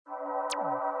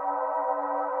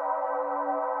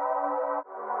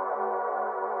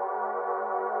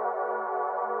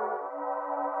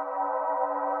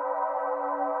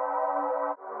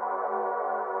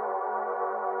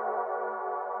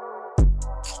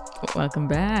Welcome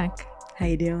back. How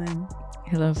you doing?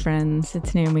 Hello, friends.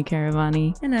 It's Naomi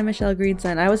Caravani. And I'm Michelle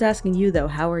Greenstein. I was asking you, though,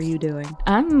 how are you doing?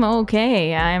 I'm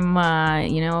okay. I'm,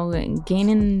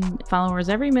 gaining followers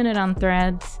every minute on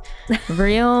Threads.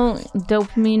 Real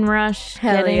dopamine rush.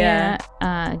 Hell yeah.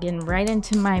 Getting right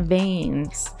into my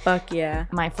veins. Fuck yeah.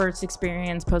 My first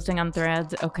experience posting on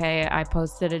Threads. Okay, I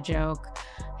posted a joke.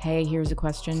 Hey, here's a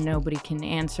question nobody can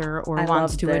answer or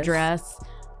wants to address.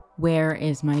 Where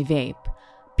is my vape?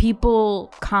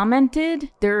 People commented.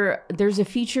 There's a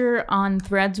feature on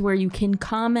Threads where you can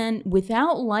comment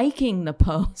without liking the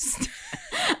post.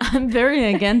 I'm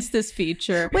very against this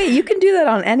feature. Wait, you can do that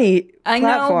on any platform. I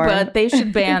know, but they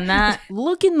should ban that.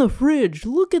 Look in the fridge.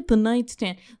 Look at the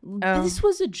nightstand. Oh. This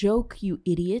was a joke, you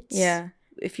idiots. Yeah.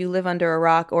 If you live under a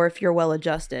rock or if you're well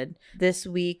adjusted. This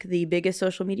week, the biggest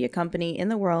social media company in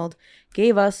the world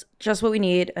gave us just what we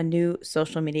need, a new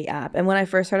social media app. And when I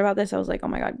first heard about this, I was like, oh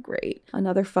my God, great.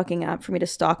 Another fucking app for me to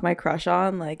stalk my crush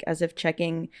on, like as if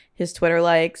checking his Twitter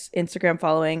likes, Instagram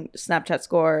following, Snapchat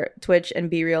score, Twitch,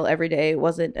 and BeReal every day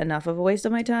wasn't enough of a waste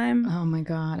of my time. Oh my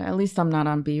God. At least I'm not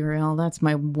on BeReal. That's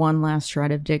my one last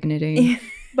shred of dignity.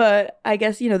 But I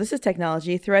guess, this is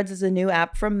technology. Threads is a new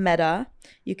app from Meta.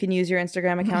 You can use your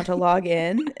Instagram account to log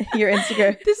in. Your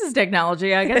Instagram. This is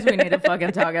technology. I guess we need to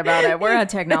fucking talk about it. We're a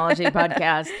technology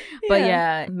podcast. But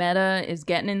yeah, Meta is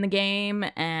getting in the game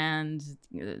and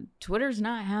Twitter's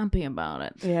not happy about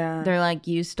it. Yeah. They're like,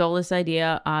 you stole this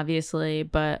idea, obviously.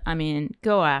 But I mean,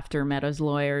 go after Meta's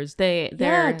lawyers. Twitter they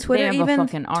have a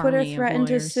fucking army Twitter of threatened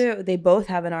to lawyers. sue. They both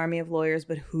have an army of lawyers,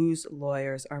 but whose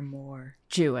lawyers are more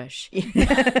Jewish.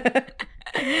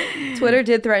 Twitter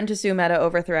did threaten to sue Meta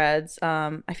over Threads.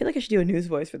 I feel like I should do a news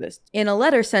voice for this. In a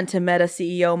letter sent to Meta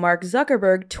CEO Mark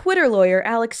Zuckerberg, Twitter lawyer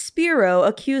Alex Spiro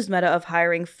accused Meta of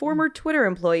hiring former Twitter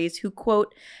employees who,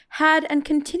 quote, had and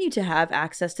continue to have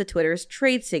access to Twitter's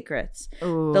trade secrets.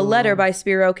 Ooh. The letter by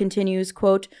Spiro continues,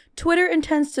 quote, Twitter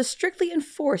intends to strictly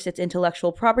enforce its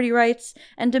intellectual property rights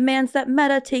and demands that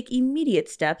Meta take immediate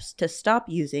steps to stop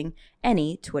using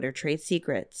any Twitter trade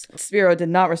secrets. Spiro did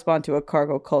not respond to a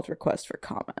Cargo Cult request for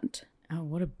comment. Oh,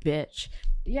 what a bitch.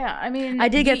 Yeah, I mean, I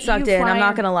did get sucked in. I'm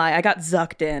not going to lie. I got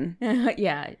zucked in.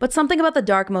 Yeah. But something about the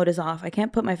dark mode is off. I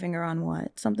can't put my finger on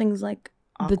what. Something's like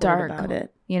awkward about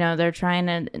it. They're trying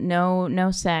to no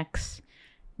sex,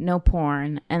 no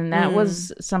porn. And that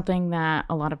was something that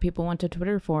a lot of people went to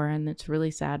Twitter for. And it's really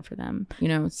sad for them.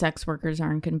 Sex workers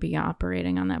aren't going to be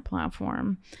operating on that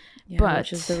platform. Yeah,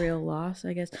 which is the real loss,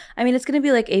 I guess. I mean, it's going to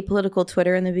be like apolitical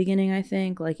Twitter in the beginning, I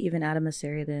think. Like even Adam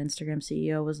Mosseri, the Instagram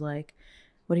CEO, was like,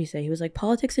 what did he say? He was like,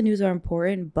 politics and news are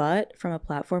important, but from a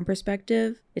platform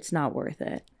perspective, it's not worth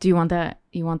it. Do you want that?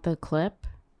 You want the clip?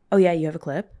 Oh, yeah. You have a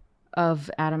clip?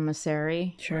 Of Adam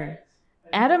Mosseri? Sure.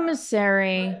 Adam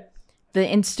Mosseri, the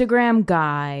Instagram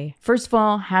guy, first of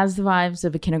all, has the vibes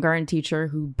of a kindergarten teacher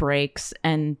who breaks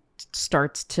and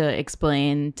starts to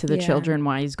explain to the children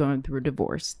why he's going through a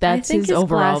divorce. That's his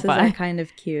overall vibe. Are kind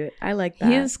of cute. I like that.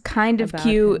 He is kind of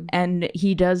cute, and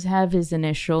he does have his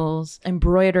initials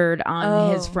embroidered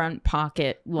on his front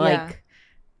pocket,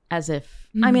 as if.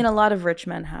 I mean, a lot of rich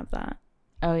men have that.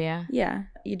 Oh yeah, yeah.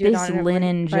 You do. This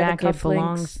linen jacket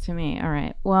belongs to me. All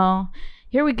right. Well,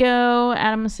 here we go.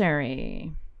 Adam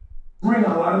Mosseri. Bring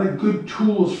a lot of the good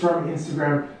tools from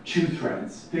Instagram to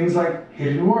Threads. Things like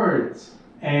hidden words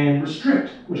and restrict,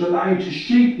 which allow you to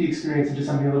shape the experience into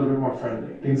something a little bit more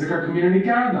friendly. Things like our community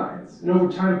guidelines. And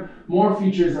over time, more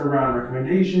features around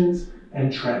recommendations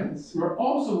and trends. We're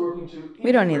also working to...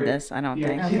 We don't need this, I don't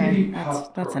think. Okay.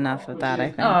 That's enough of that,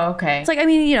 I think. Oh, okay. It's like, I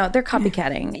mean, they're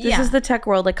copycatting. This is the tech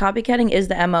world. Like, copycatting is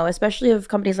the MO, especially of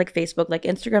companies like Facebook. Like,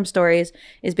 Instagram Stories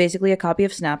is basically a copy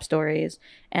of Snap Stories.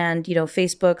 And,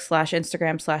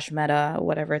 Facebook/Instagram/Meta,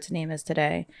 whatever its name is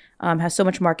today, has so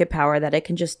much market power that it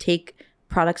can just take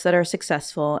products that are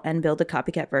successful and build a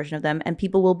copycat version of them, and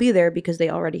people will be there because they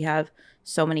already have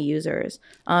so many users.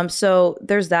 So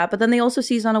there's that, but then they also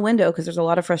seize on a window because there's a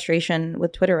lot of frustration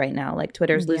with Twitter right now. Like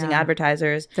Twitter's losing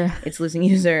advertisers, it's losing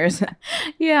users.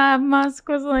 Yeah, Musk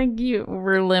was like,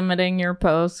 we're limiting your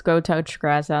posts, go touch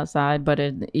grass outside, but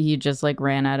he just like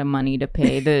ran out of money to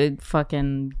pay the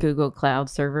fucking Google Cloud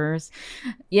servers.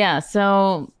 Yeah,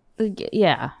 so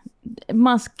yeah.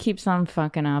 Musk keeps on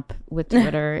fucking up with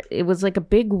Twitter. It was like a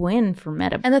big win for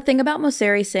Meta. And the thing about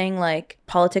Mosseri saying like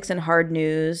politics and hard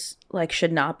news like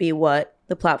should not be what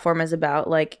the platform is about,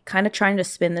 like kind of trying to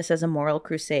spin this as a moral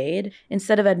crusade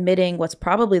instead of admitting what's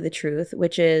probably the truth,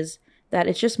 which is that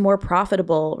it's just more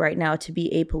profitable right now to be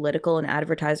apolitical and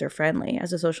advertiser friendly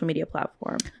as a social media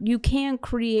platform. You can't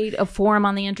create a forum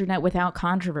on the internet without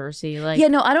controversy. Like, yeah,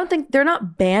 no, I don't think they're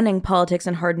not banning politics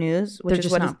and hard news, which they're is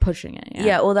just what not pushing it.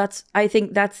 Yeah, well, I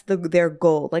think that's their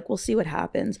goal. Like, we'll see what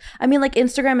happens. I mean, like,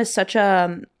 Instagram is such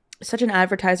an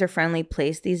advertiser friendly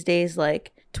place these days.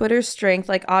 Like, Twitter's strength,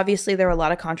 like, obviously there were a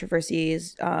lot of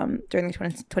controversies during the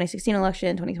 2016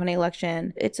 election, 2020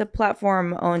 election. It's a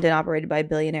platform owned and operated by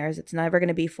billionaires. It's never going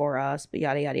to be for us, but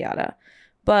yada, yada, yada.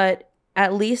 But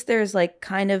at least there's like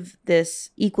kind of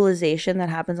this equalization that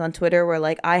happens on Twitter where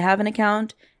like I have an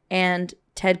account and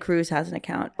Ted Cruz has an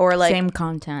account, or like same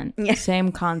content,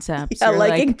 same concepts. Yeah,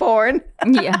 liking porn.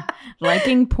 Yeah,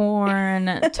 liking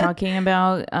porn, talking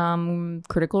about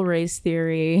critical race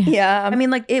theory. Yeah, I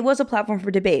mean, like, it was a platform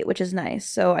for debate, which is nice.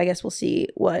 So I guess we'll see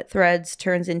what Threads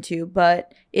turns into.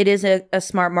 But it is a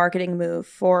smart marketing move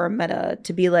for Meta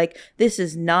to be like, this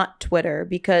is not Twitter,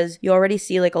 because you already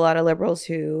see like a lot of liberals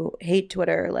who hate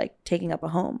Twitter like taking up a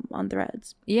home on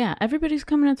Threads. Yeah, everybody's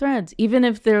coming to Threads, even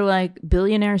if they're like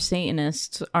billionaire Satanists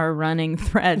are running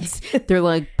Threads. They're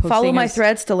like, follow my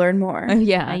Threads to learn more.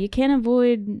 Yeah, you can't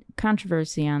avoid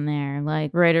controversy on there.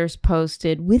 Like, Reuters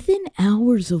posted, within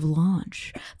hours of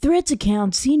launch, Threads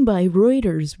accounts seen by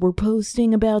Reuters were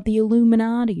posting about the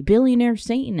Illuminati, billionaire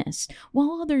Satanists,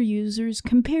 while other users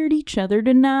compared each other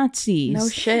to Nazis. No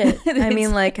shit. I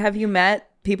mean, like, have you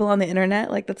met people on the internet?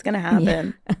 Like, that's gonna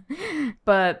happen. Yeah.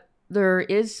 But there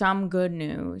is some good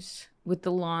news. With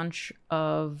the launch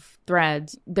of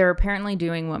Threads, they're apparently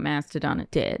doing what Mastodon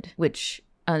did, which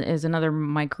is another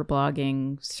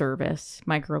microblogging service.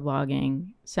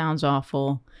 Microblogging sounds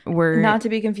awful. Not to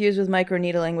be confused with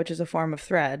microneedling, which is a form of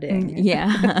threading.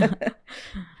 Yeah.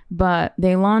 But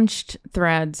they launched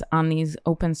Threads on these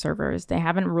open servers. They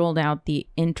haven't rolled out the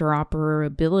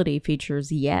interoperability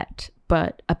features yet.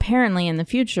 But apparently in the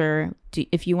future,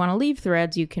 if you want to leave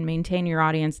Threads, you can maintain your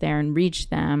audience there and reach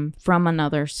them from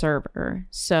another server.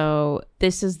 So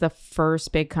this is the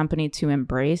first big company to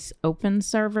embrace open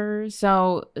servers.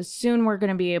 So soon we're going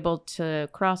to be able to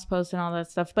cross-post and all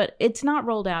that stuff, but it's not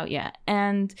rolled out yet.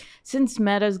 And since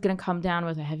Meta is going to come down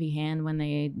with a heavy hand when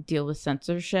they deal with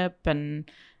censorship and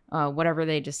whatever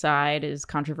they decide is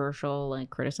controversial, like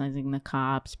criticizing the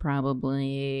cops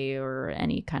probably, or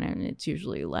any kind of, it's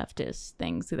usually leftist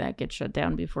things that get shut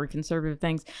down before conservative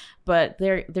things, but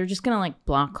they're just gonna like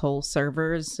block whole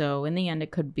servers. So in the end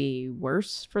it could be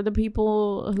worse for the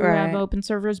people who have open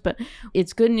servers, but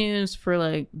it's good news for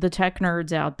like the tech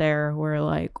nerds out there who are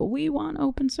like, we want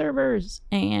open servers,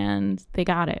 and they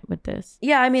got it with this.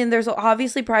 Yeah, I mean, there's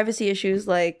obviously privacy issues.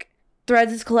 Like,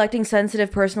 Threads is collecting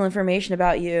sensitive personal information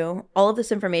about you. All of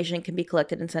this information can be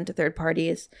collected and sent to third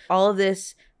parties. All of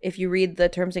this, if you read the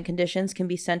terms and conditions, can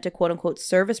be sent to quote-unquote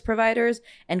service providers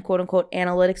and quote-unquote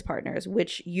analytics partners,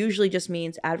 which usually just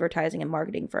means advertising and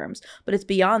marketing firms. But it's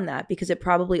beyond that, because it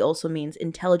probably also means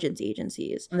intelligence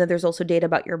agencies. And then there's also data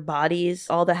about your bodies,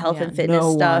 all the health and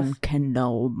fitness stuff. No one can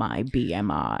know my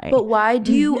BMI. But why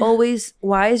do you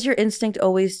why is your instinct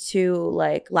always to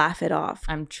like laugh it off?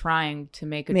 I'm trying to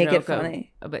make it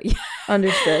funny. But yeah.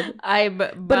 Understood.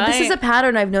 But this is a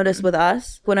pattern I've noticed with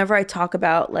us. Whenever I talk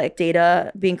about like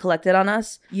data being collected on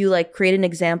us, you like create an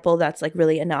example that's like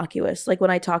really innocuous. Like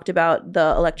when I talked about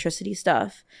the electricity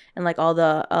stuff and like all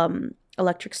the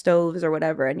electric stoves or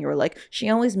whatever, and you were like, she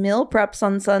always meal preps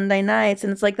on Sunday nights,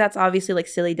 and it's like, that's obviously like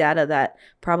silly data that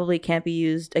probably can't be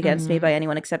used against me by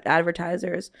anyone except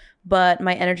advertisers. But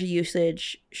my energy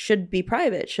usage should be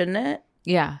private, shouldn't it?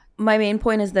 Yeah. My main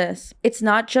point is this. It's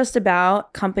not just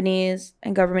about companies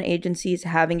and government agencies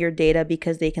having your data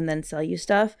because they can then sell you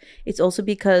stuff. It's also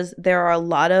because there are a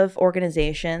lot of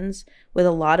organizations with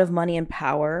a lot of money and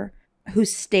power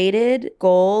whose stated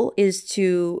goal is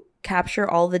to capture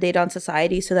all the data on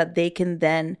society so that they can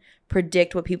then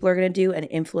predict what people are going to do and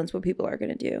influence what people are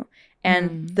going to do.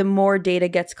 And the more data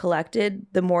gets collected,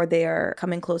 the more they are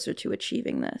coming closer to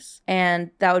achieving this. And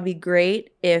that would be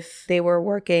great if they were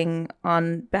working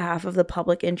on behalf of the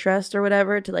public interest or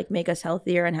whatever to like make us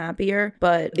healthier and happier.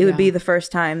 But it would be the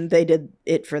first time they did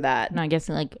it for that. And I guess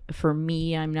like for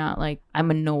me, I'm not like, I'm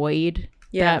annoyed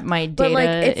that my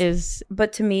data is.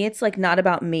 But to me, it's like not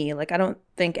about me. Like, I don't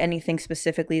think anything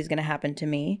specifically is going to happen to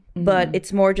me, but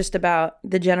it's more just about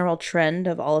the general trend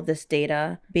of all of this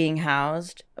data being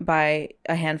housed by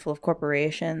a handful of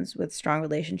corporations with strong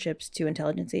relationships to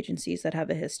intelligence agencies that have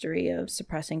a history of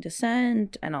suppressing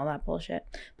dissent and all that bullshit.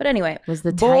 But anyway, was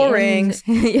the boring.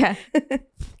 Yeah.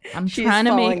 I'm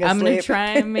going to try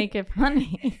and make it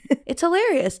funny. It's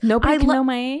hilarious. Nobody can know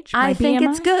my age. I think BMI?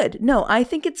 it's good. No, I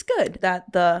think it's good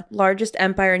that the largest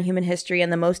empire in human history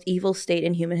and the most evil state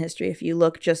in human history, if you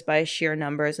look just by sheer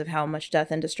numbers of how much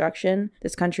death and destruction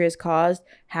this country has caused,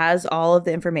 has all of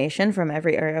the information from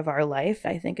every area of our life.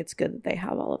 I think it's good that they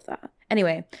have all of that.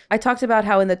 Anyway, I talked about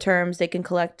how in the terms they can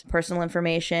collect personal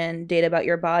information, data about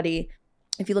your body.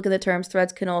 If you look at the terms,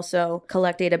 Threads can also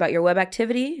collect data about your web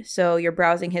activity, so your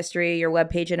browsing history, your web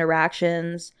page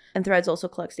interactions, and Threads also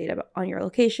collects data on your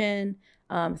location.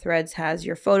 Threads has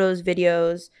your photos,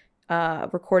 videos,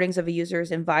 recordings of a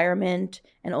user's environment,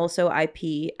 and also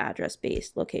IP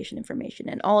address-based location information.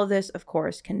 And all of this, of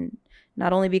course, can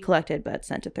not only be collected, but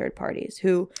sent to third parties,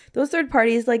 who, those third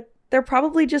parties, like, they're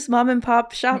probably just mom and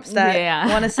pop shops that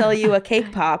want to sell you a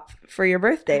cake pop for your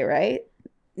birthday, right?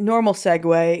 Normal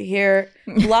segue here.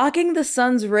 Blocking the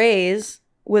sun's rays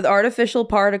with artificial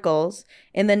particles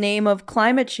in the name of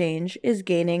climate change is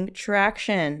gaining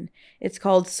traction. It's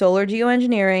called solar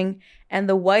geoengineering, and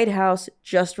the White House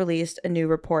just released a new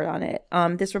report on it.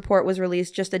 This report was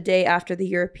released just a day after the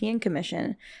European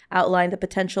Commission outlined the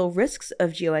potential risks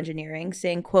of geoengineering,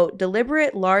 saying, quote,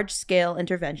 deliberate large-scale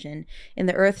intervention in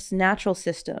the Earth's natural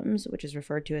systems, which is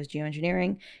referred to as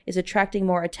geoengineering, is attracting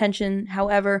more attention.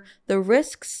 However, the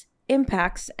risks,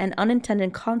 impacts, and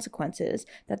unintended consequences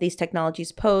that these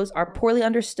technologies pose are poorly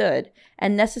understood,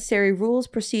 and necessary rules,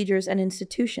 procedures, and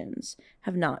institutions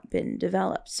have not been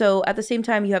developed. So at the same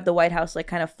time, you have the White House like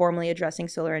kind of formally addressing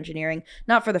solar engineering,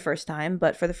 not for the first time,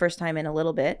 but for the first time in a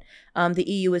little bit. The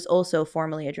EU is also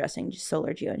formally addressing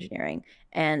solar geoengineering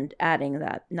and adding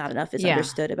that not enough is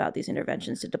understood about these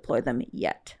interventions to deploy them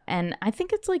yet. And I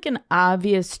think it's like an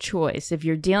obvious choice. If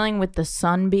you're dealing with the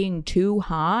sun being too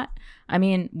hot, I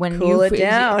mean, when cool it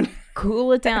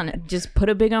down. Just put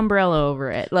a big umbrella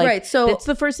over it. Like, right, so it's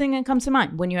the first thing that comes to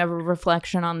mind when you have a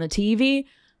reflection on the TV.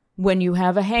 When you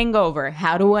have a hangover,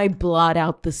 how do I blot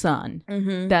out the sun?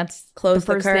 That's close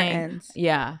the first the curtains. Thing.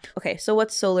 Yeah. Okay, so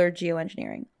what's solar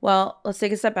geoengineering? Well, let's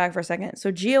take a step back for a second.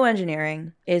 So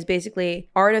geoengineering is basically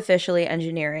artificially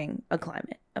engineering a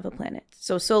climate of a planet.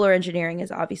 So solar engineering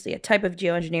is obviously a type of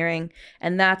geoengineering,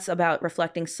 and that's about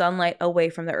reflecting sunlight away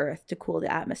from the Earth to cool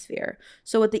the atmosphere.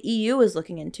 So what the EU is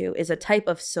looking into is a type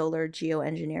of solar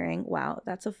geoengineering, wow,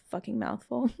 that's a fucking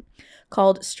mouthful,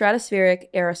 called stratospheric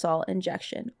aerosol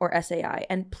injection, or SAI.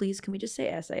 And please, can we just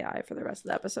say SAI for the rest of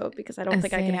the episode? Because I don't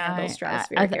think I can handle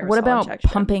stratospheric aerosol What about injection.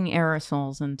 Pumping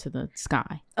aerosols into the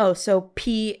sky? Oh, so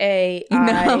PAIT.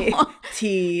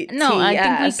 No,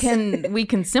 I think we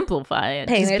can simplify it.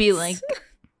 Just be like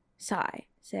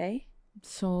Say.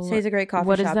 Say's a great coffee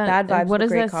what shop. Is that, Bad vibes. What does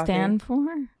great that coffee. stand for?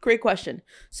 Great question.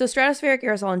 So stratospheric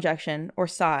aerosol injection, or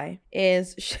SAI,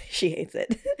 is she hates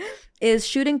it. Is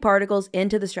shooting particles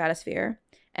into the stratosphere,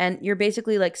 and you're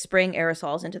basically like spraying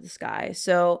aerosols into the sky.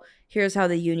 So here's how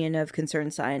the Union of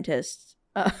Concerned Scientists,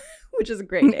 which is a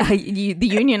great name. The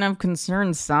Union of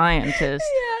Concerned Scientists.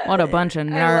 What a bunch of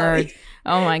nerds.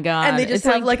 Oh my God. And they just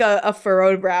have like a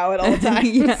furrowed brow at all times.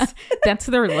 Yeah, that's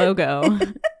their logo.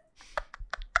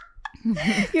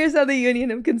 Here's how the Union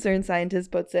of Concerned Scientists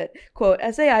puts it. Quote,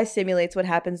 SAI simulates what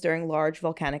happens during large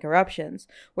volcanic eruptions,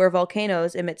 where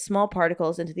volcanoes emit small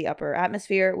particles into the upper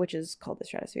atmosphere, which is called the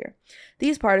stratosphere.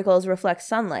 These particles reflect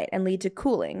sunlight and lead to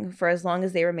cooling for as long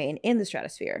as they remain in the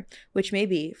stratosphere, which may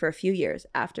be for a few years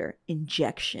after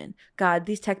injection. God,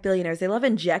 these tech billionaires, they love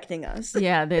injecting us.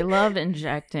 Yeah, they love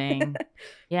injecting.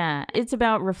 Yeah, it's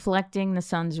about reflecting the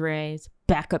sun's rays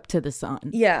back up to the sun.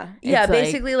 Yeah.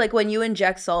 Basically, like when you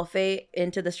inject sulfate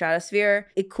into the stratosphere,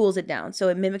 it cools it down. So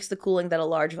it mimics the cooling that a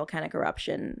large volcanic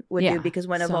eruption would do, because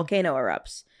when a volcano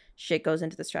erupts, shit goes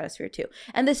into the stratosphere too.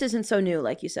 And this isn't so new,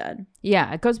 like you said.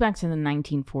 Yeah, it goes back to the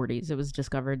 1940s. It was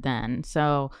discovered then.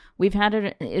 So we've had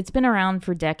it, it's been around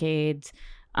for decades.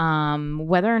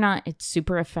 Whether or not it's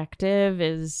super effective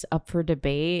is up for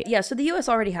debate. Yeah, so the US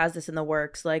already has this in the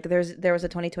works. Like there was a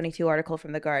 2022 article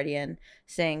from The Guardian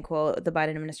saying, quote, the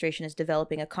Biden administration is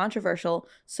developing a controversial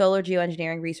solar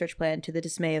geoengineering research plan to the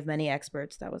dismay of many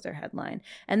experts. That was their headline.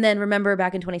 And then remember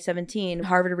back in 2017,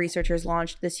 Harvard researchers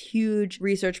launched this huge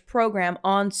research program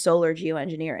on solar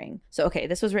geoengineering. So okay,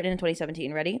 this was written in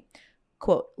 2017. Ready?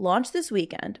 Quote, launched this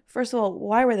weekend. First of all,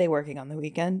 why were they working on the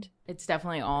weekend? It's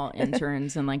definitely all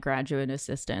interns and like graduate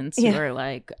assistants who are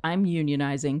like, I'm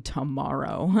unionizing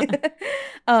tomorrow.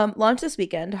 Launched this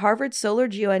weekend, Harvard's Solar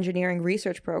Geoengineering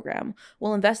Research Program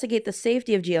will investigate the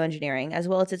safety of geoengineering as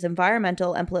well as its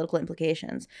environmental and political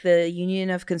implications. The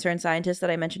Union of Concerned Scientists that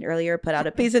I mentioned earlier put out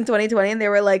a piece in 2020 and they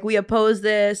were like, we oppose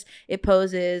this. It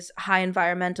poses high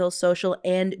environmental, social,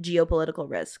 and geopolitical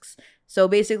risks. So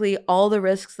basically, all the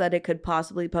risks that it could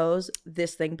possibly pose,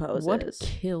 this thing poses. What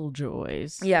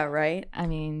killjoys. Yeah, right? I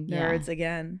mean, nerds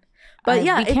again. But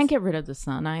yeah, we can't get rid of the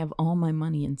sun. I have all my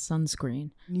money in sunscreen.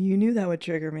 You knew that would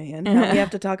trigger me, and now we have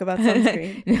to talk about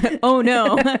sunscreen. Oh,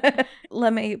 no.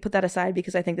 Let me put that aside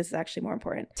because I think this is actually more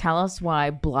important. Tell us why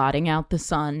blotting out the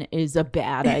sun is a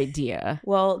bad idea.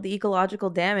 Well, the ecological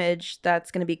damage that's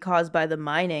going to be caused by the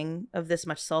mining of this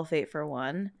much sulfate, for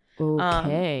one.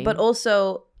 Okay. But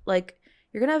also, like,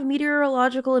 you're going to have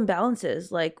meteorological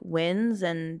imbalances like winds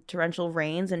and torrential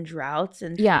rains and droughts.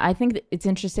 And yeah, I think it's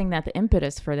interesting that the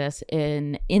impetus for this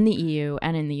in the EU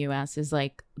and in the US is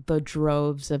like the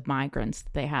droves of migrants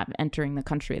that they have entering the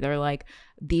country. They're like,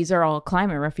 these are all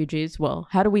climate refugees. Well,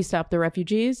 how do we stop the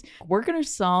refugees? We're going to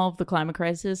solve the climate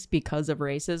crisis because of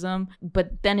racism.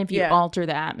 But then if you alter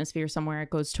the atmosphere somewhere, it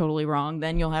goes totally wrong.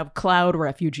 Then you'll have cloud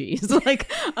refugees.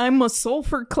 Like, I'm a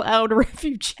sulfur cloud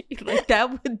refugee. Like,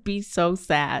 that would be so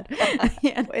sad.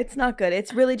 Yeah. It's not good.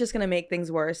 It's really just going to make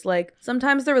things worse. Like,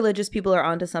 sometimes the religious people are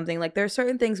onto something. Like, there are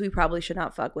certain things we probably should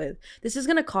not fuck with. This is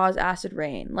going to cause acid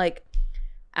rain. Like,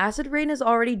 acid rain has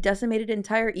already decimated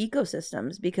entire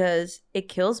ecosystems because it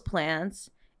kills plants.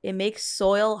 It makes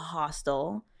soil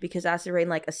hostile because acid rain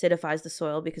like acidifies the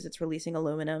soil because it's releasing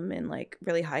aluminum in like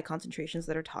really high concentrations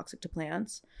that are toxic to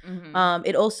plants. Mm-hmm.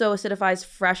 It also acidifies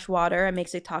fresh water and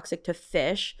makes it toxic to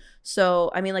fish. So,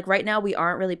 I mean, like right now we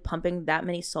aren't really pumping that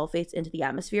many sulfates into the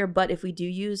atmosphere, but if we do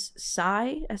use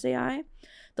SAI,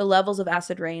 the levels of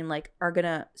acid rain like are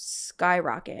gonna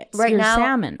skyrocket. Right now,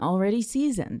 salmon already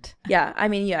seasoned. Yeah, I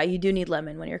mean, yeah, you do need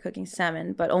lemon when you're cooking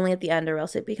salmon, but only at the end or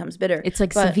else it becomes bitter. It's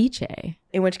like ceviche.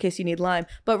 In which case you need lime.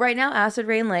 But right now, acid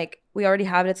rain, like we already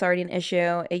have it. It's already an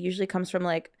issue. It usually comes from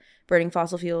like burning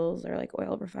fossil fuels or like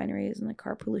oil refineries and like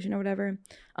car pollution or whatever.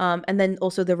 And then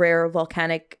also the rare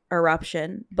volcanic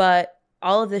eruption. But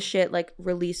all of this shit like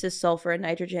releases sulfur and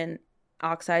nitrogen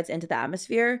oxides into the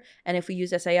atmosphere, and if we use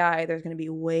SAI, there's going to be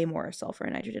way more sulfur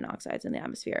and nitrogen oxides in the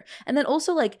atmosphere. And then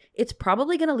also like it's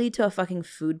probably going to lead to a fucking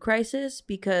food crisis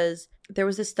because there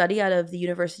was a study out of the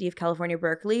University of California,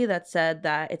 Berkeley that said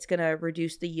that it's going to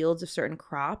reduce the yields of certain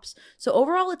crops. So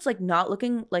overall, it's like not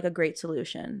looking like a great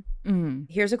solution.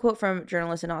 Here's a quote from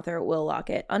journalist and author Will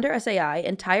Lockett. Under SAI,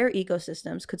 entire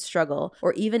ecosystems could struggle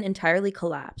or even entirely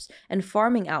collapse, and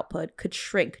farming output could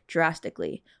shrink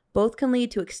drastically. Both can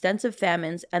lead to extensive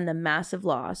famines and the massive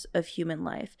loss of human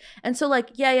life. And so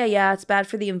like, yeah, it's bad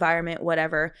for the environment,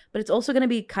 whatever. But it's also going to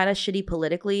be kind of shitty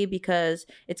politically because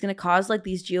it's going to cause like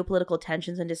these geopolitical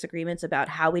tensions and disagreements about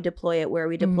how we deploy it, where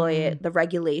we deploy it, the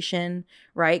regulation,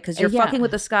 right? Because you're fucking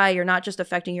with the sky. You're not just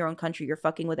affecting your own country. You're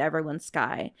fucking with everyone's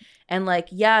sky. And like,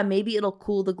 yeah, maybe it'll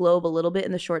cool the globe a little bit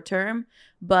in the short term,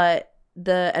 but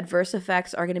the adverse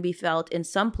effects are going to be felt in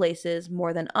some places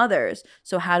more than others.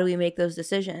 So how do we make those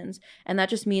decisions? And that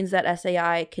just means that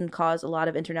SAI can cause a lot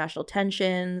of international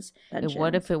tensions.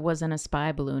 What if it wasn't a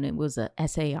spy balloon? It was a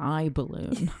SAI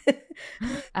balloon.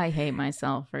 I hate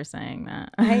myself for saying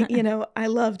that. I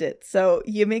loved it. So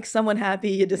you make someone happy,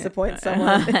 you disappoint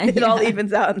someone. It all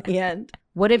evens out in the end.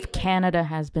 What if Canada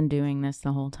has been doing this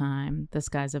the whole time? The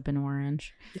skies have been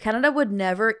orange. Canada would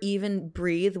never even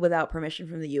breathe without permission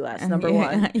from the US, number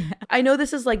one. Yeah. I know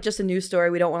this is like just a news story.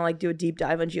 We don't want to like do a deep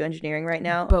dive on geoengineering right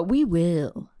now. But we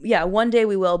will. Yeah, one day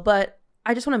we will. But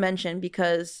I just want to mention,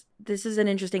 because this is an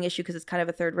interesting issue because it's kind of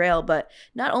a third rail, but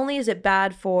not only is it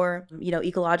bad for,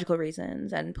 ecological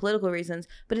reasons and political reasons,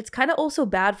 but it's kind of also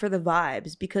bad for the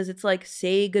vibes because it's like,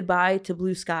 say goodbye to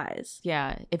blue skies.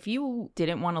 Yeah. If you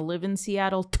didn't want to live in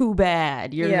Seattle, too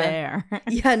bad. You're there.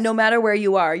 Yeah. No matter where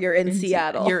you are, you're in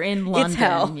Seattle. You're in London. It's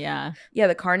hell. Yeah. Yeah.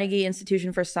 The Carnegie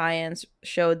Institution for Science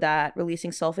showed that releasing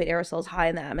sulfate aerosols high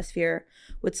in the atmosphere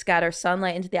would scatter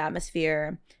sunlight into the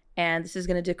atmosphere. And this is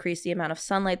going to decrease the amount of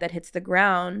sunlight that hits the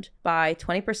ground by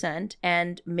 20%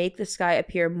 and make the sky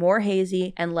appear more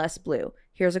hazy and less blue.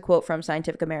 Here's a quote from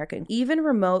Scientific American. Even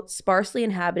remote, sparsely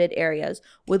inhabited areas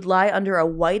would lie under a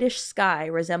whitish sky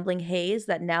resembling haze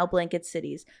that now blankets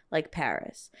cities like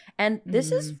Paris. And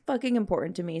this is fucking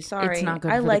important to me. Sorry. It's not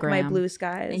good I for like the my gram. blue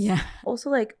skies. Yeah. Also,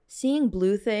 like seeing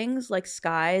blue things like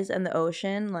skies and the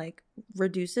ocean like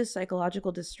reduces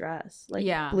psychological distress. Like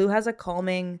blue has a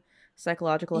calming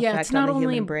psychological effect on the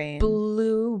human brain. It's not only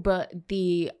blue, but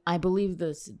I believe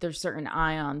there's certain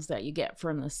ions that you get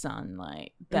from the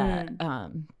sunlight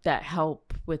that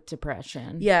help with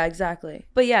depression. Yeah, exactly.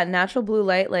 But yeah, natural blue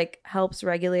light like helps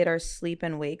regulate our sleep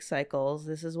and wake cycles.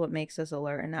 This is what makes us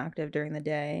alert and active during the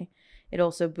day. It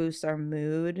also boosts our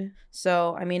mood.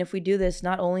 So, I mean, if we do this,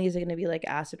 not only is it going to be like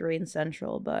acid rain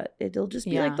central, but it'll just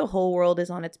be like the whole world is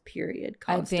on its period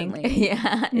constantly. I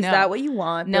think, is that what you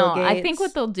want, No, Bill Gates? I think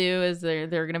what they'll do is they're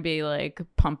going to be like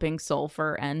pumping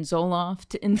sulfur and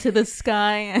Zoloft into the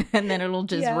sky, and then it'll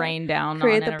just rain down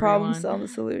Create on the problem, solve the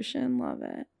solution. Love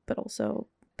it. But also,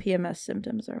 PMS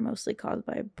symptoms are mostly caused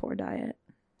by poor diet.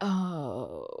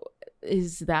 Oh,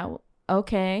 is that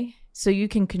okay? So you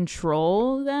can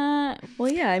control that?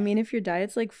 Well, yeah. I mean, if your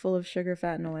diet's like full of sugar,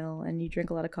 fat, and oil, and you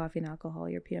drink a lot of coffee and alcohol,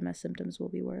 your PMS symptoms will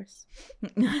be worse.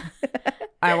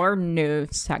 Our new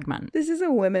segment. This is a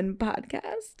women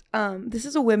podcast. This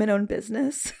is a women-owned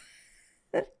business.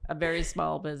 A very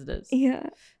small business. Yeah.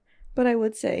 But I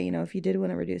would say, you know, if you did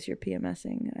want to reduce your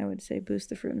PMSing, I would say boost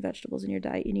the fruit and vegetables in your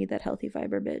diet. You need that healthy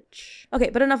fiber, bitch. Okay,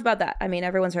 but enough about that. I mean,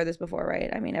 everyone's heard this before, right?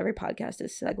 I mean, every podcast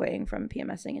is segueing from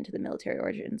PMSing into the military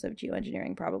origins of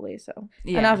geoengineering, probably. So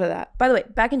enough of that. By the way,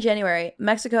 back in January,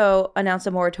 Mexico announced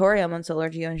a moratorium on solar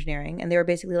geoengineering. And they were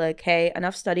basically like, hey,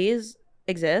 enough studies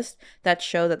exist that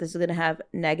show that this is going to have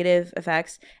negative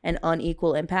effects and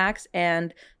unequal impacts,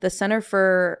 and the Center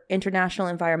for International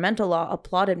Environmental Law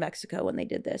applauded Mexico when they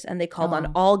did this, and they called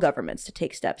on all governments to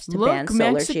take steps to ban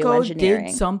solar Mexico geoengineering.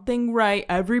 Did something right.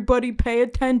 Everybody pay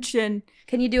attention.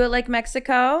 Can you do it like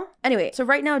Mexico? Anyway, so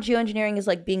right now geoengineering is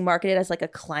like being marketed as like a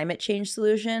climate change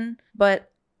solution,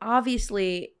 but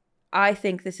obviously I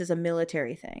think this is a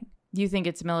military thing. You think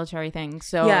it's a military thing,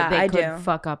 so they could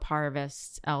fuck up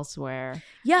harvests elsewhere.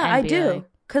 Yeah, I do.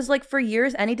 Because like for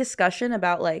years, any discussion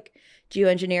about like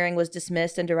geoengineering was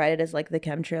dismissed and derided as like the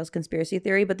chemtrails conspiracy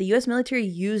theory. But the U.S. military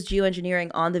used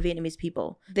geoengineering on the Vietnamese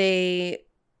people. They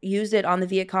used it on the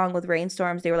Viet Cong with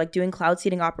rainstorms. They were like doing cloud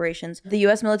seeding operations. The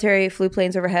U.S. military flew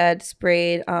planes overhead,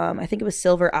 sprayed, I think it was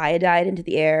silver iodide into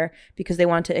the air because they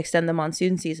wanted to extend the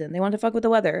monsoon season. They wanted to fuck with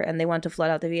the weather and they wanted to flood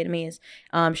out the Vietnamese.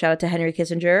 Shout out to Henry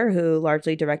Kissinger, who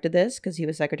largely directed this because he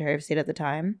was Secretary of State at the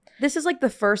time. This is like the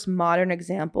first modern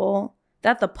example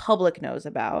that the public knows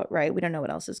about, right? We don't know what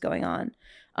else is going on,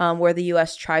 where the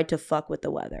U.S. tried to fuck with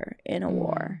the weather in a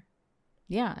war.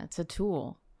 Yeah, it's a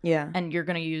tool. Yeah. And you're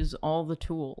going to use all the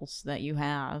tools that you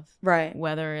have. Right.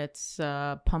 Whether it's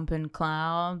pumping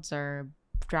clouds or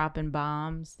dropping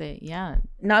bombs.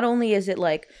 Not only is it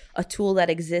like a tool that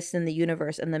exists in the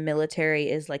universe and the military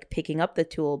is like picking up the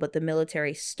tool, but the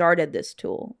military started this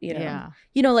tool, you know? Yeah.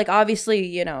 You know, like obviously,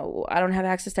 you know, I don't have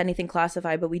access to anything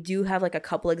classified, but we do have like a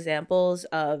couple examples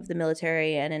of the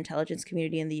military and intelligence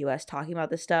community in the U.S. talking about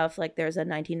this stuff. Like there's a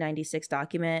 1996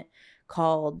 document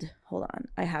called, hold on,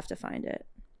 I have to find it,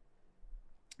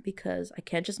 because I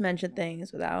can't just mention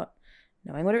things without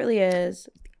knowing what it really is.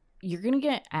 You're going to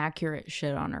get accurate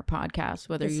shit on our podcast,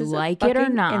 whether you like it or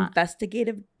not.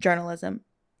 Investigative journalism.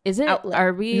 Is it? Outlet.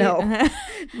 Are we? No.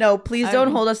 No, please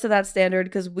don't hold us to that standard,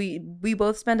 because we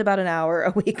both spend about an hour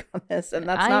a week on this, and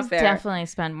that's not fair. I definitely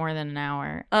spend more than an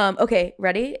hour. Okay,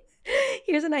 ready?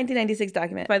 Here's a 1996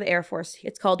 document by the Air Force.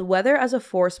 It's called Weather as a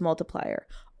Force Multiplier,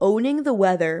 Owning the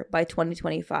Weather by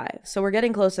 2025. So we're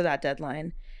getting close to that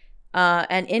deadline.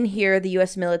 And in here, the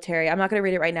U.S. military, I'm not going to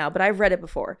read it right now, but I've read it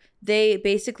before. They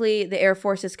basically, the Air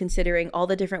Force is considering all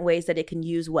the different ways that it can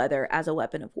use weather as a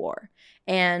weapon of war.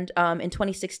 And in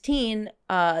 2016,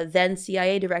 then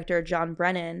CIA Director John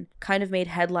Brennan kind of made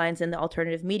headlines in the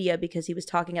alternative media because he was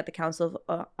talking at the Council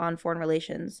on Foreign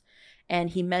Relations.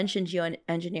 And he mentioned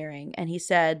geoengineering, and he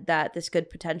said that this could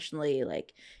potentially,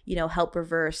 like, you know, help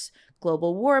reverse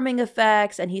global warming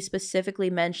effects. And he specifically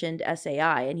mentioned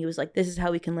SAI, and he was like, this is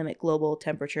how we can limit global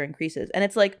temperature increases. And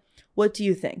it's like, what do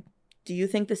you think? Do you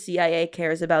think the CIA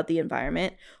cares about the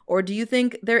environment, or do you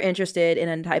think they're interested in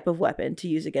a type of weapon to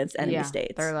use against enemy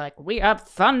states? They're like, we have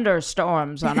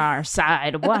thunderstorms on our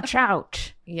side. Watch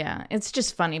out. Yeah, it's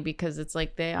just funny because it's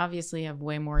like they obviously have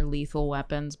way more lethal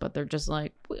weapons, but they're just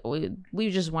like,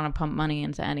 we just want to pump money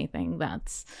into anything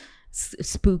that's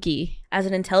spooky. As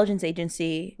an intelligence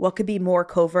agency, what could be more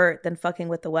covert than fucking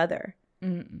with the weather?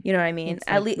 You know what I mean? It's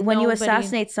At least when you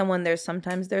assassinate someone, there's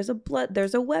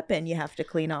a weapon you have to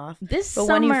clean off.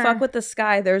 When you fuck with the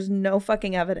sky, there's no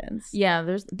fucking evidence. Yeah,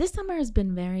 this summer has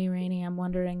been very rainy. I'm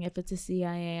wondering if it's a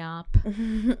CIA op.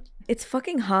 It's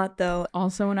fucking hot though.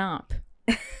 Also an op.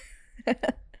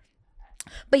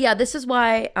 But yeah, this is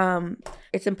why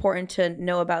it's important to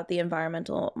know about the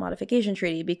Environmental Modification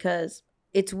Treaty, because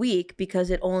it's weak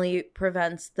because it only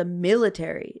prevents the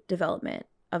military development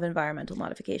of environmental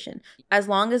modification. As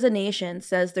long as a nation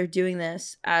says they're doing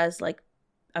this as like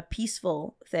a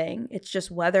peaceful thing, it's just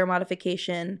weather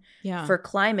modification for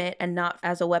climate and not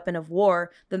as a weapon of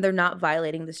war, then they're not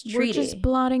violating this treaty. We're just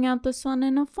blotting out the sun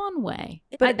in a fun way.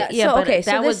 But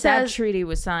that treaty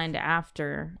was signed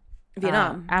after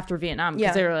Vietnam. After Vietnam,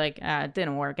 because they were like, it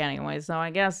didn't work anyway. So I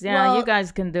guess, you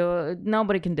guys can do it.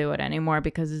 Nobody can do it anymore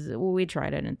because we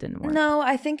tried it and it didn't work. No,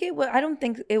 I think it was. I don't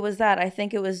think it was that. I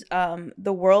think it was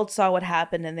the world saw what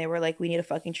happened and they were like, we need a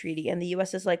fucking treaty. And the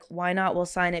U.S. is like, why not? We'll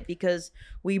sign it because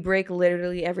we break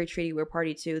literally every treaty we're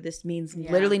party to. This means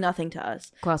literally nothing to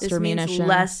us. Cluster munition.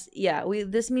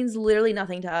 This means literally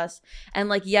nothing to us. And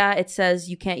like, it says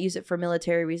you can't use it for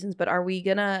military reasons, but are we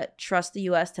gonna trust the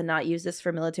U.S. to not use this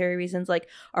for military reasons? Like,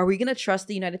 are we gonna trust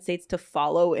the United States to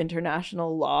follow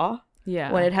international law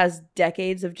when it has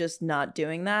decades of just not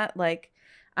doing that? Like,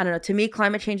 I don't know. To me,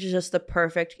 climate change is just the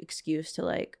perfect excuse to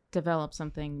like develop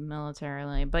something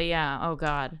militarily. But oh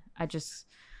god, I just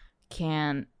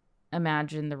can't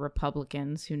imagine the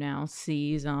Republicans who now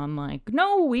seize on like,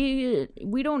 no, we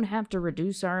don't have to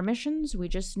reduce our emissions, we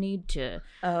just need to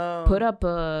put up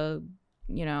a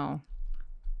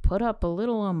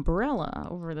little umbrella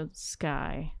over the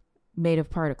sky made of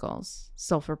particles,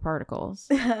 sulfur particles.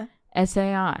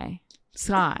 SAI,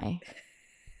 Sky.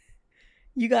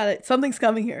 You got it. Something's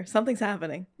coming here. Something's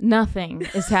happening. Nothing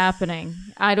is happening.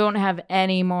 I don't have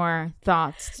any more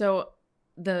thoughts. So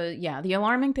the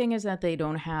alarming thing is that they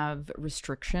don't have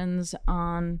restrictions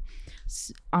on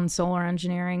solar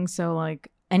engineering. So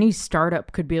like any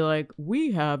startup could be like,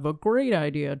 we have a great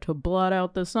idea to blot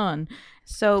out the sun.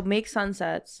 So Make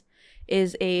Sunsets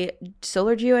is a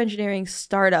solar geoengineering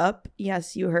startup.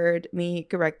 Yes, you heard me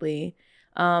correctly.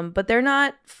 But they're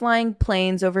not flying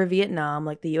planes over Vietnam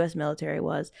like the U.S. military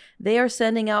was. They are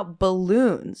sending out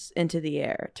balloons into the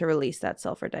air to release that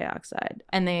sulfur dioxide.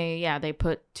 And they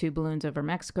put 2 balloons over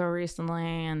Mexico recently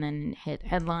and then hit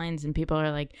headlines, and people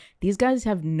are like, these guys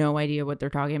have no idea what they're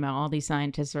talking about. All these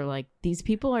scientists are like, these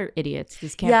people are idiots.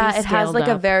 This can't be scaled up. It has like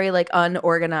a very like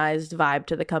unorganized vibe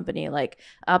to the company. Like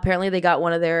apparently they got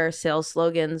one of their sales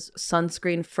slogans,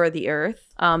 sunscreen for the earth,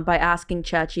 by asking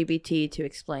ChatGPT to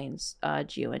explain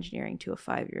geoengineering to a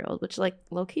 5-year-old, which like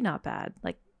low-key not bad,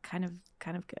 like kind of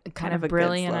good, kind of a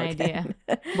brilliant idea.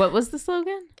 What was the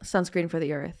slogan? Sunscreen for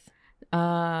the earth.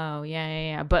 Oh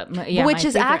but which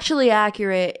is actually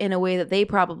accurate in a way that they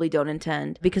probably don't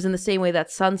intend, because in the same way that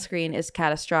sunscreen is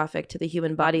catastrophic to the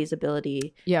human body's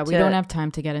ability we don't have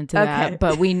time to get into that,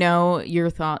 but we know your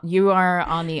thought. You are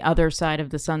on the other side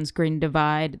of the sunscreen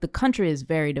divide. The country is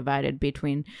very divided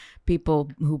between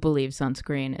people who believe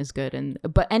sunscreen is good,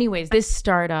 but anyways, this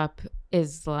startup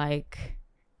is like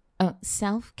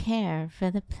self-care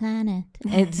for the planet.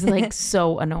 It's like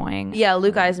so annoying.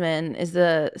 Luke Eisman is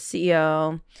the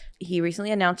CEO. He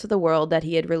recently announced to the world that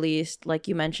he had released, like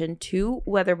you mentioned, 2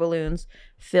 weather balloons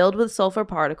filled with sulfur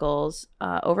particles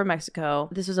over Mexico.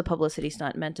 This was a publicity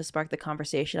stunt meant to spark the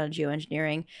conversation on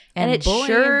geoengineering, and it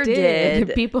sure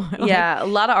did. People are a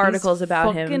lot of articles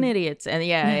about him. Fucking idiots. And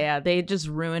they just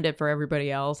ruined it for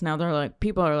everybody else. Now they're like,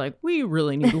 people are like, we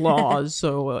really need laws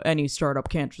so any startup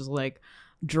can't just like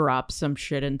drop some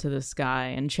shit into the sky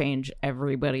and change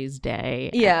everybody's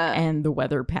day and the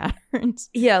weather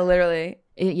patterns. Literally.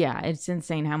 It's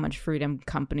insane how much freedom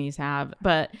companies have.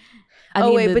 But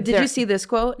but did you see this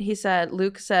quote? He said,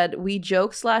 Luke said, we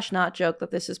joke / not joke that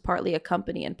this is partly a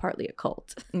company and partly a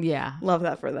cult. Yeah. Love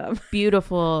that for them.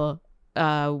 Beautiful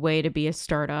way to be a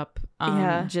startup.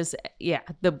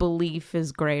 The belief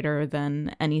is greater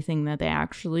than anything that they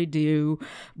actually do.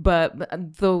 But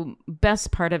the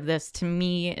best part of this to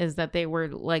me is that they were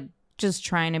like just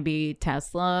trying to be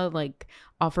Tesla, like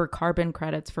offer carbon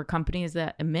credits for companies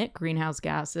that emit greenhouse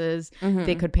gases.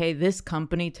 They could pay this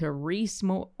company to release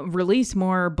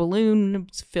more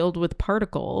balloons filled with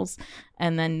particles,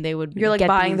 and then they would You're like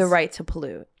buying the right to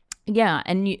pollute. Yeah,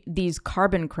 and these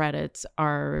carbon credits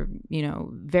are,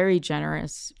 very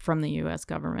generous from the U.S.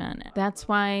 government. That's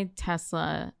why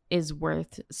Tesla is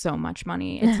worth so much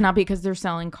money. It's not because they're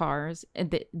selling cars.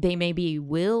 They maybe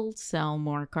will sell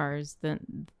more cars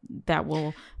that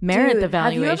will merit the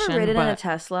valuation. Have you ever ridden in a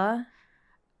Tesla?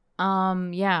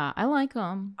 I like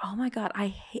them. Oh my God,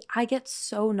 I get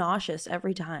so nauseous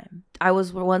every time. I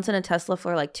was once in a Tesla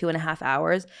for like 2.5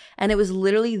 hours, and it was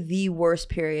literally the worst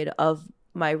period of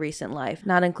my recent life,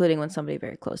 not including when somebody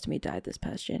very close to me died this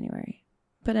past January.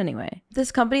 But anyway, this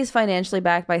company is financially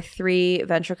backed by 3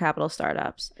 venture capital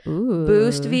startups. Ooh.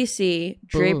 Boost VC,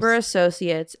 Draper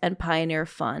Associates, and Pioneer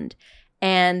Fund.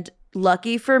 And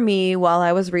lucky for me, while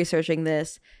I was researching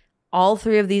this, all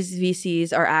three of these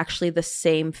VCs are actually the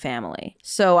same family.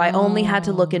 So I only had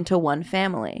to look into one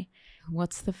family.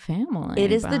 What's the family?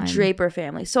 It is the Draper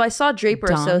family. So I saw Draper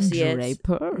Don Associates.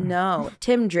 Draper? No,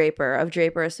 Tim Draper of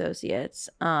Draper Associates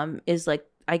is like,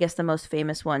 I guess, the most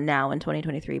famous one now in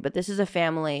 2023. But this is a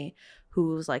family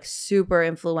who's like super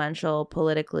influential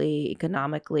politically,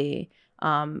 economically,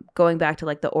 going back to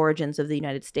like the origins of the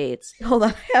United States. Hold on,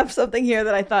 I have something here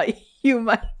that I thought you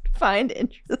might find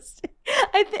interesting.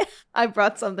 I think I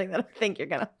brought something that I think you're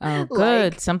gonna good.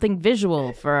 like. Something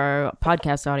visual for our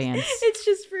podcast audience. It's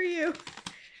just for you.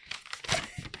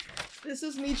 This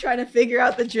is me trying to figure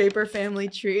out the Draper family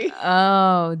tree.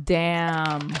 Oh,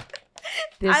 damn.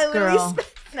 This I literally girl.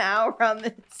 spent an hour on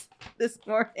this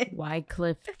morning.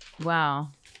 Wycliffe. Wow.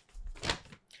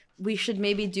 We should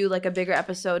maybe do like a bigger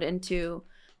episode into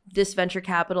this venture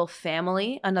capital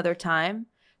family another time.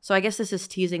 So I guess this is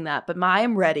teasing that, but I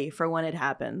am ready for when it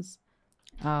happens.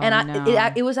 Oh, And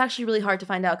no. it was actually really hard to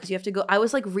find out because you have to go. I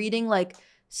was like reading like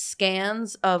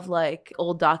scans of like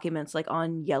old documents like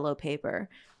on yellow paper.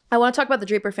 I want to talk about the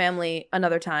Draper family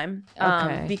another time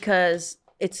Okay. because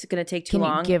it's going to take too Can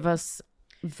long. you give us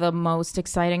the most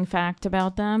exciting fact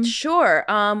about them? Sure.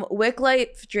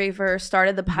 Wycliffe Draper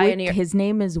started the pioneer. His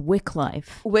name is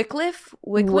Wycliffe. Wycliffe?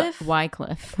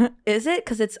 Wycliffe. Is it?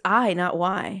 Because it's I, not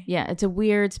Y. Yeah, it's a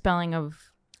weird spelling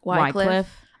of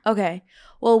Wycliffe. Okay.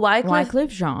 Well, Wycliffe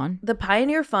Jean. The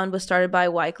Pioneer Fund was started by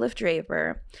Wycliffe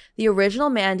Draper. The original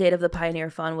mandate of the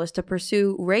Pioneer Fund was to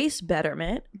pursue race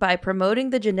betterment by promoting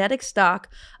the genetic stock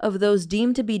of those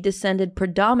deemed to be descended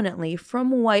predominantly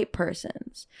from white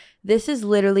persons. This is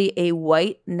literally a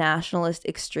white nationalist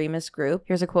extremist group.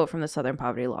 Here's a quote from the Southern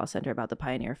Poverty Law Center about the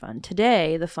Pioneer Fund.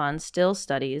 Today, the fund still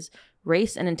studies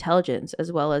race and intelligence,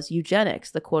 as well as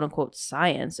eugenics, the quote-unquote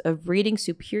science of breeding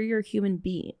superior human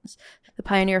beings. The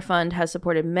Pioneer Fund has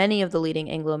supported many of the leading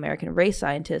Anglo-American race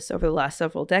scientists over the last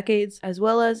several decades, as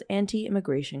well as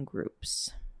anti-immigration groups.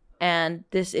 And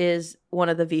this is one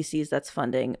of the VCs that's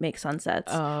funding Make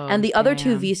Sunsets. Oh, and the other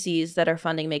two damn. VCs that are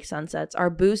funding Make Sunsets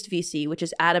are Boost VC, which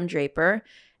is Adam Draper,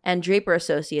 and Draper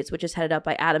Associates, which is headed up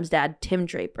by Adam's dad, Tim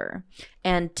Draper.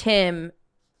 And Tim...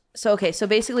 So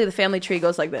basically the family tree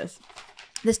goes like this.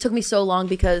 This took me so long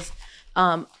because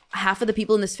half of the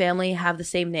people in this family have the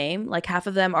same name. Like half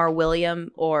of them are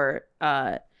William or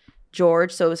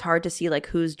George. So it was hard to see like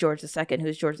who's George II,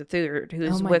 who's George III,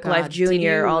 who's Oh my Wycliffe God. Did Jr.,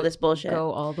 you all this bullshit.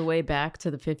 Go all the way back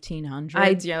to the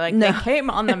 1500s. You're like, no. they came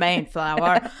on the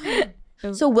Mayflower.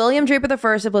 So William Draper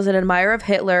I was an admirer of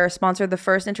Hitler, sponsored the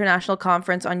first international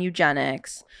conference on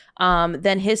eugenics.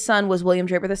 Then his son was William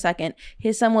Draper II.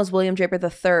 His son was William Draper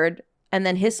III. And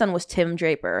then his son was Tim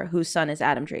Draper, whose son is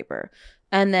Adam Draper.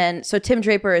 And then, so Tim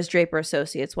Draper is Draper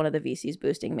Associates, one of the VCs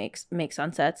boosting Make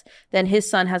Sunsets. Then his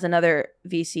son has another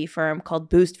VC firm called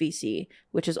Boost VC,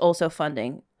 which is also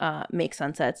funding Make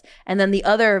Sunsets. And then the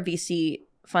other VC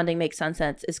funding Make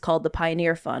Sunsets is called the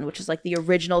Pioneer Fund, which is like the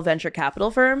original venture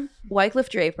capital firm. Wycliffe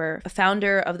Draper, a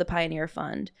founder of the Pioneer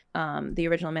Fund, the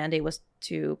original mandate was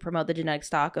to promote the genetic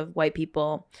stock of white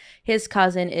people. His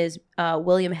cousin is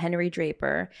William Henry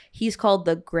Draper. He's called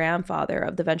the grandfather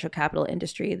of the venture capital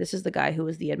industry. This is the guy who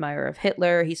was the admirer of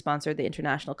Hitler. He sponsored the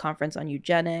International Conference on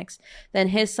Eugenics. Then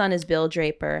his son is Bill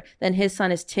Draper. Then his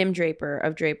son is Tim Draper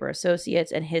of Draper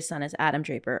Associates. And his son is Adam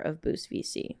Draper of Boost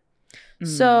VC.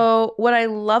 So what I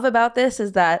love about this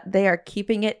is that they are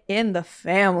keeping it in the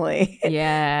family.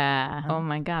 Yeah. Oh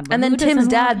my God. But And then who Tim's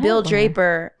doesn't love dad, Bill Hitler?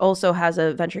 Draper, also has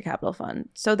a venture capital fund.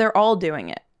 So they're all doing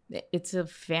it. It's a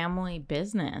family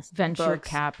business, venture Books.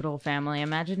 capital family.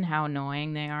 Imagine how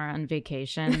annoying they are on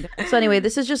vacation. So anyway,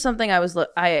 this is just something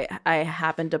I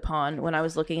happened upon when I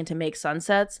was looking into Make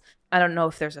Sunsets. I don't know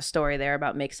if there's a story there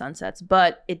about Make Sunsets,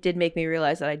 but it did make me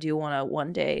realize that I do want to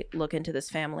one day look into this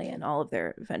family and all of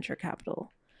their venture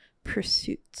capital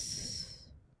pursuits.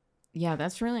 Yeah,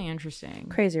 that's really interesting.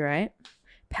 Crazy, right?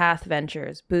 Path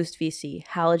Ventures, Boost VC,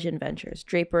 Halogen Ventures,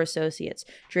 Draper Associates,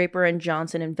 Draper and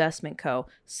Johnson Investment Co.,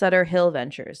 Sutter Hill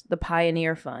Ventures, the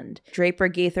Pioneer Fund, Draper,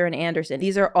 Gaither, and Anderson.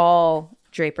 These are all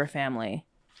Draper family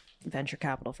venture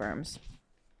capital firms.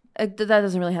 That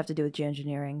doesn't really have to do with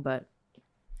geoengineering, but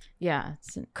Yeah,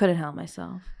 couldn't help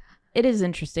myself. it is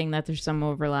interesting that there's some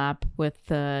overlap with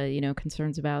the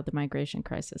concerns about the migration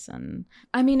crisis, and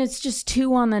I mean it's just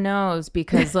too on the nose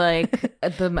because like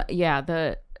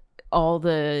all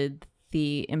the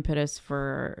impetus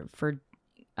for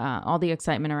all the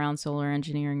excitement around solar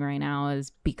engineering right now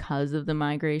is because of the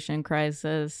migration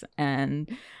crisis, and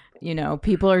You know,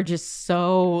 people are just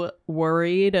so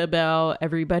worried about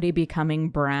everybody becoming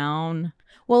brown.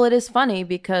 Well, it is funny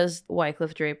because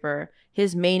Wycliffe Draper,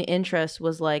 his main interest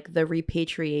was like the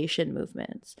repatriation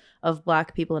movements of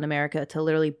Black people in America to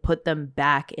literally put them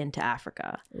back into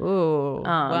Africa. Oh,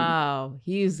 wow.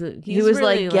 He was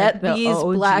really like, get these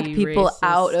OG Black people racist.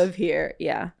 Out of here.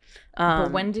 Yeah.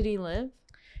 But when did he live?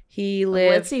 He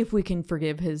lived... Let's see if we can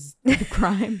forgive his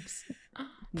crimes.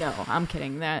 No, I'm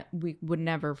kidding. That we would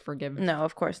never forgive. No,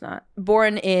 of course not.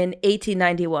 Born in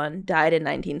 1891, died in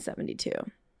 1972.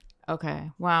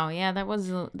 Okay. Wow. Yeah,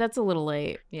 that's a little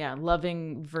late. Yeah,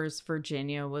 Loving versus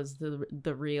Virginia was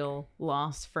the real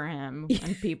loss for him,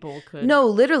 and people could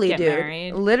literally, get dude.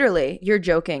 Married. Literally, you're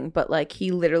joking, but like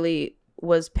he literally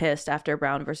was pissed after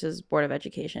Brown versus Board of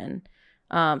Education.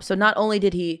 So not only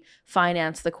did he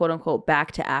finance the quote unquote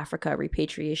back to Africa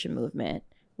repatriation movement,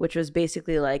 which was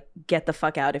basically like, get the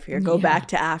fuck out of here, go back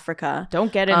to Africa.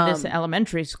 Don't get in this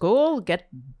elementary school, get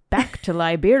back to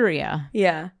Liberia.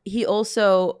 Yeah. He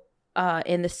also,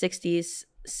 in the 60s,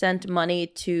 sent money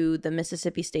to the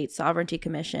Mississippi State Sovereignty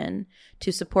Commission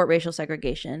to support racial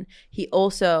segregation. He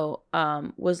also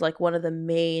was like one of the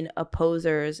main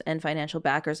opposers and financial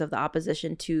backers of the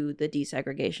opposition to the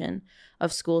desegregation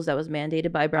of schools that was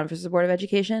mandated by Brown versus Board of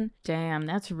Education. Damn,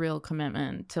 that's a real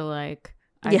commitment to like,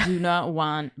 I do not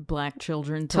want Black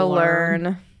children to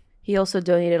learn. He also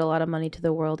donated a lot of money to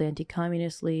the World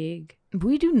Anti-Communist League.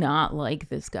 We do not like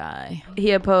this guy.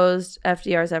 He opposed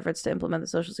FDR's efforts to implement the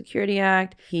Social Security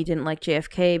Act. He didn't like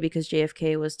JFK because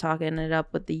JFK was talking it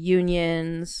up with the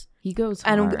unions. He goes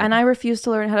hard. And I refuse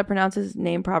to learn how to pronounce his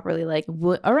name properly. Like,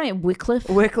 all right, Wycliffe.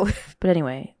 But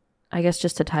anyway, I guess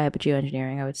just to tie up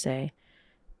geoengineering, I would say,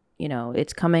 you know,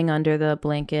 it's coming under the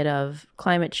blanket of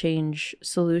climate change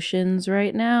solutions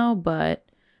right now, but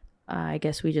I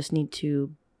guess we just need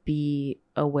to be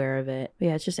aware of it. But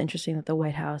yeah, it's just interesting that the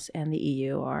White House and the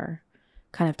EU are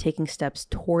kind of taking steps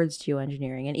towards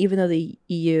geoengineering. And even though the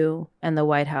EU and the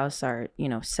White House are, you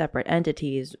know, separate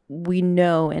entities, we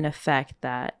know in effect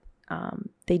that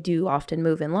they do often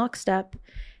move in lockstep.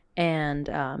 And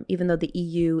even though the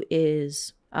EU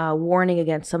is warning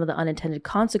against some of the unintended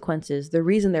consequences, the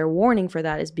reason they're warning for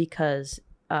that is because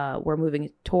we're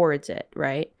moving towards it,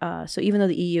 right? So even though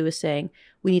the EU is saying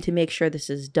we need to make sure this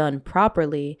is done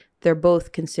properly, they're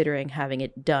both considering having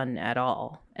it done at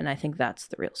all. And I think that's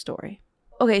the real story.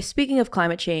 Okay, speaking of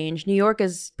climate change, New York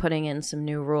is putting in some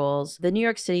new rules. The New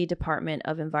York City Department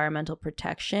of Environmental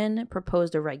Protection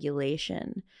proposed a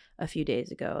regulation a few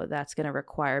days ago that's going to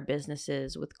require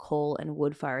businesses with coal and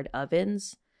wood-fired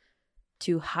ovens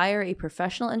to hire a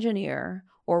professional engineer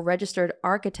or registered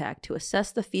architect to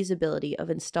assess the feasibility of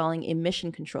installing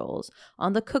emission controls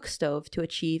on the cook stove to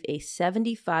achieve a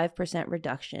 75%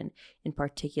 reduction in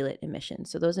particulate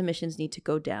emissions. So those emissions need to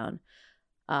go down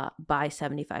by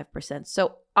 75%.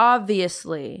 So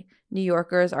obviously, New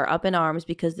Yorkers are up in arms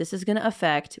because this is going to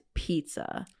affect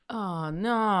pizza. Oh,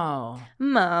 no.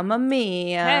 Mamma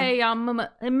mia. Hey, I'm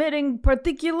emitting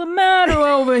particulate matter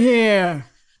over here.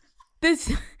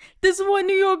 This is what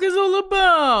New York is all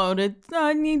about.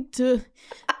 I need to...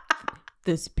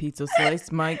 This pizza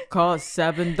slice might cost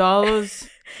 $7,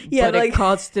 but it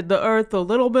costed the earth a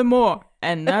little bit more.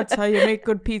 And that's how you make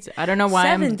good pizza. I don't know why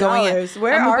I'm going...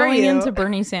 Where are going you? Into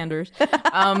Bernie Sanders.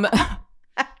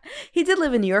 He did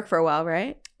live in New York for a while,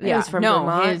 right? Yeah, he was from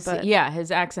Vermont. His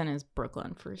accent is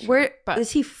Brooklyn for sure. Is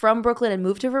he from Brooklyn and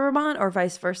moved to Vermont or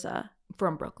vice versa?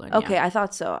 From Brooklyn, Okay, yeah. I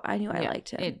thought so. I knew I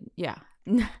liked him.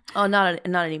 Oh, not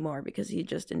anymore because he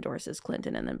just endorses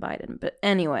Clinton and then Biden. But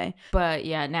anyway. But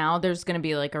yeah, now there's going to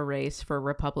be like a race for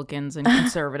Republicans and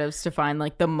conservatives to find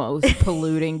like the most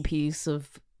polluting piece of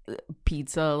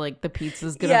pizza. Like the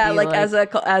pizza's going to be like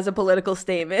as a political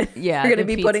statement. Yeah. You're going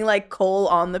to be putting like coal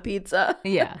on the pizza.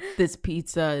 Yeah. This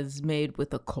pizza is made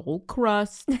with a cold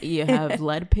crust. You have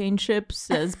lead paint chips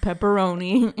as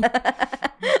pepperoni.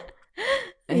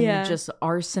 And just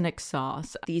arsenic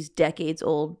sauce. These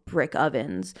decades-old brick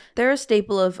ovens. They're a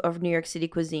staple of New York City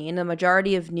cuisine. The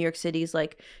majority of New York City's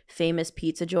like famous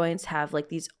pizza joints have like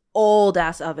these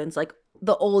old-ass ovens, like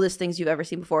the oldest things you've ever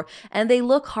seen before. And they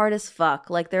look hard as fuck.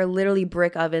 Like they're literally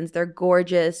brick ovens. They're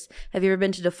gorgeous. Have you ever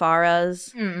been to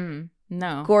DeFara's?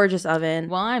 No. Gorgeous oven.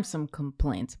 Well, I have some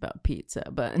complaints about pizza,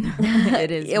 but it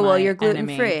is you're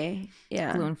gluten-free.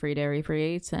 Yeah. Gluten-free,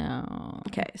 dairy-free, so...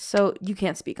 Okay, so you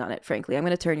can't speak on it, frankly. I'm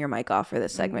going to turn your mic off for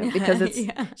this segment because it's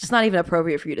just not even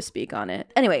appropriate for you to speak on it.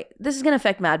 Anyway, this is going to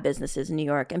affect mad businesses in New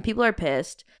York, and people are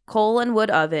pissed. Coal and wood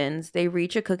ovens, they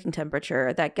reach a cooking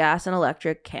temperature that gas and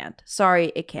electric can't.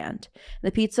 Sorry, it can't.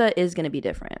 The pizza is going to be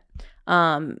different.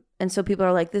 And so people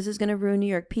are like, this is going to ruin New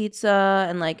York pizza.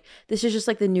 And like, this is just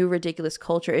like the new ridiculous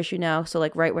culture issue now. So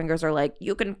like right wingers are like,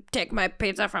 you can take my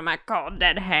pizza from my cold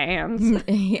dead hands.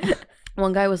 Yeah.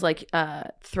 One guy was like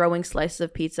throwing slices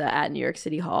of pizza at New York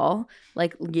City Hall,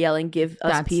 like yelling, give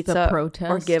us That's pizza the protest.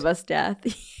 or give us death.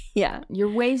 Yeah. You're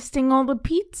wasting all the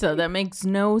pizza. That makes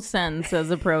no sense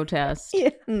as a protest.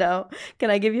 Yeah, no. Can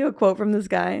I give you a quote from this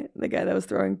guy? The guy that was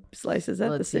throwing slices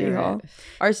at the city hall.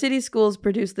 Our city schools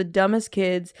produce the dumbest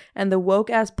kids, and the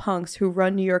woke-ass punks who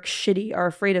run New York shitty are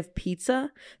afraid of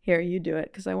pizza. Here, you do it,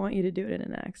 because I want you to do it in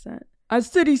an accent. Our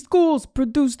city schools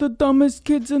produce the dumbest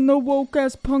kids, and the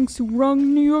woke-ass punks who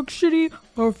run New York shitty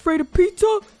are afraid of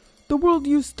pizza. The world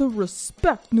used to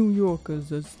respect New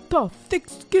Yorkers as tough,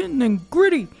 thick-skinned, and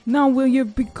gritty. Now we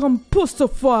have become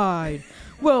pussified.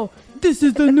 Well, this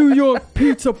is the New York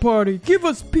pizza party. Give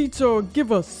us pizza or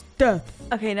give us death.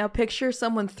 Okay, now picture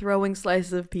someone throwing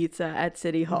slices of pizza at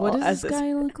City Hall. What does this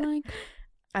guy look like?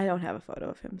 I don't have a photo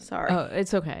of him. Sorry. Oh,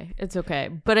 it's okay. It's okay.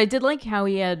 But I did like how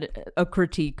he had a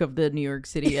critique of the New York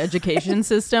City education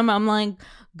system. I'm like,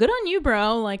 good on you,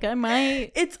 bro. Like, I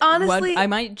might. It's honestly. I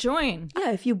might join.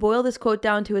 Yeah, if you boil this quote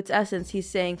down to its essence, he's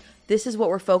saying, this is what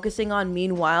we're focusing on.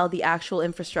 Meanwhile, the actual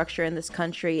infrastructure in this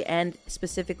country and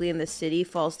specifically in this city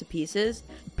falls to pieces.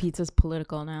 Pizza's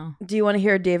political now. Do you want to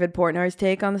hear David Portnoy's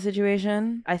take on the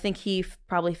situation? I think he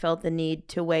probably felt the need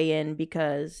to weigh in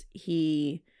because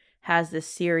he has this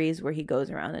series where he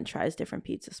goes around and tries different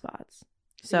pizza spots.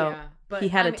 So yeah, but he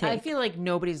had a take. I feel like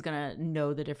nobody's gonna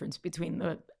know the difference between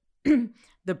the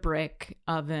the brick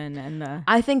oven and the.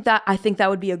 I think that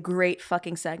would be a great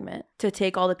fucking segment to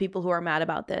take all the people who are mad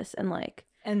about this and like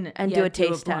and do a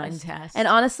taste test. And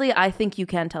honestly, I think you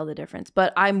can tell the difference.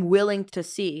 But I'm willing to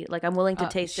see, like, I'm willing to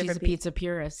taste different. She's a pizza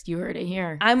purist. You heard it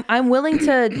here. I'm willing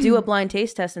to do a blind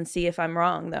taste test and see if I'm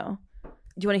wrong, though.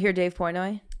 Do you want to hear Dave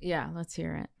Portnoy? Yeah, let's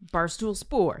hear it. Barstool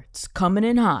Sports coming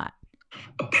in hot.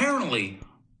 Apparently,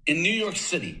 in New York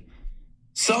City,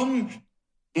 some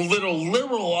little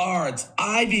liberal arts,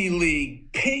 Ivy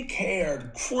League,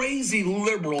 pink-haired, crazy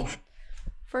liberal.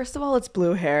 First of all, it's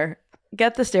blue hair.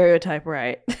 Get the stereotype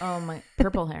right. Oh my,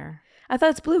 purple hair. I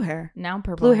thought it's blue hair. Now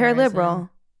purple blue hair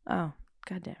liberal. Oh,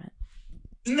 god damn it.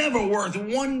 It's never worth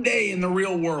one day in the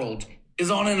real world is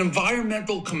on an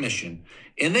environmental commission,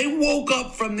 and they woke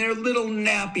up from their little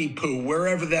nappy poo,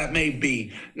 wherever that may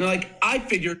be. And like, I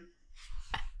figured...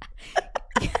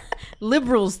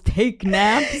 Liberals take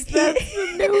naps? That's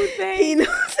the new thing. He knows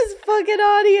his fucking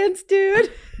audience,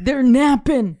 dude. They're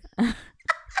napping.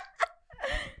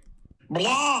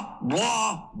 Blah,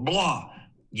 blah, blah.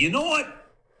 You know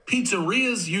what?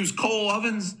 Pizzerias use coal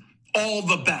ovens. All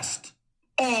the best.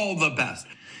 All the best.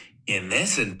 In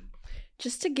this and...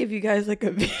 Just to give you guys like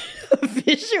a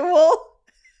visual,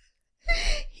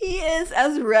 he is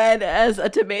as red as a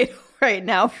tomato right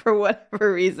now for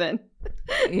whatever reason.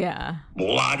 Yeah.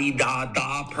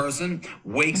 La-di-da-da person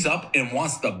wakes up and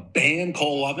wants to ban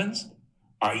coal ovens?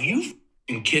 Are you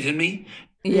f***ing kidding me?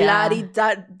 Yeah.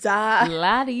 La-di-da-da.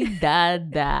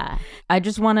 La-di-da-da. I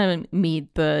just want to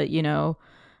meet the,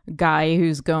 guy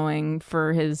who's going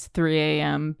for his 3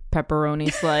 a.m.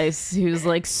 pepperoni slice, who's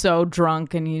like so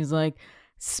drunk and he's like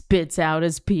spits out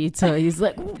his pizza. He's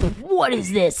like, what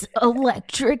is this?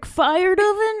 Electric fired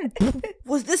oven?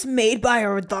 Was this made by a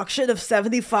reduction of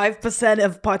 75%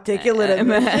 of particulate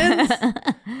emissions?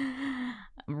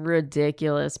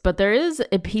 Ridiculous. But there is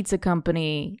a pizza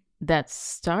company that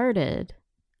started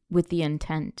with the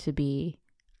intent to be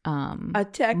a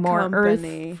tech more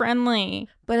company, earth friendly.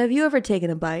 But have you ever taken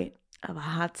a bite of a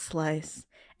hot slice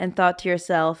and thought to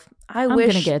yourself, I'm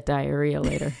gonna get diarrhea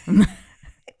later.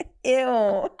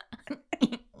 Ew.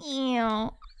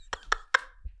 Ew.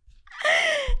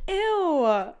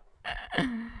 Ew.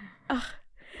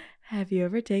 Have you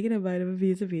ever taken a bite of a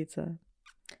piece of pizza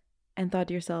and thought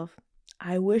to yourself,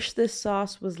 I wish this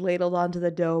sauce was ladled onto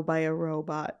the dough by a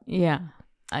robot? Yeah.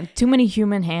 Too many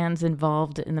human hands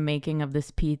involved in the making of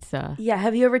this pizza. Yeah,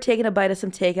 have you ever taken a bite of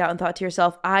some takeout and thought to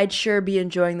yourself, I'd sure be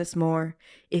enjoying this more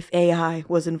if AI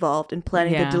was involved in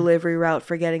planning the delivery route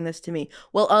for getting this to me?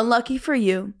 Well, unlucky for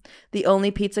you, the only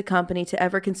pizza company to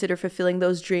ever consider fulfilling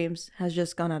those dreams has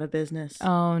just gone out of business.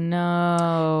 Oh,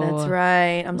 no. That's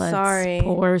right. Let's sorry.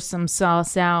 Pour some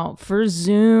sauce out for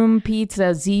Zume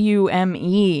Pizza,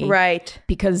 Z-U-M-E. Right.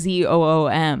 Because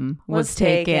Z-O-O-M was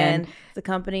taken. The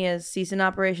company is ceasing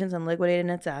operations and liquidating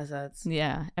its assets.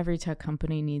 Yeah, every tech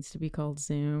company needs to be called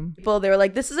Zume. Well, they were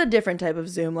like, this is a different type of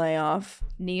Zume layoff.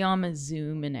 Neom is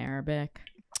Zoom in Arabic.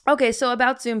 Okay, so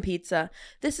about Zume Pizza.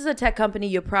 This is a tech company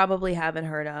you probably haven't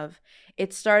heard of.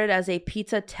 It started as a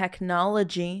pizza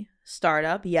technology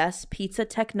startup. Yes, pizza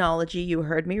technology. You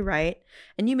heard me right.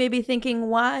 And you may be thinking,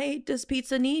 why does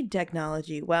pizza need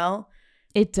technology? Well,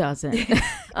 it doesn't.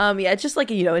 It's just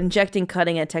like, injecting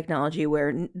cutting edge technology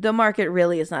where the market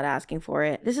really is not asking for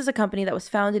it. This is a company that was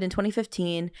founded in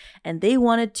 2015, and they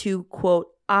wanted to, quote,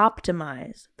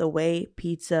 optimize the way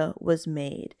pizza was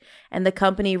made. And the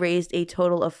company raised a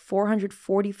total of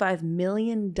 $445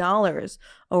 million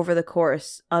over the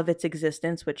course of its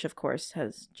existence, which of course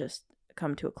has just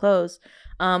come to a close.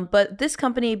 But this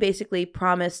company basically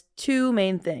promised two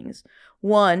main things.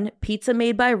 One, pizza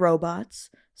made by robots.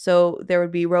 So there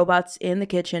would be robots in the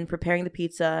kitchen preparing the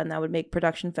pizza, and that would make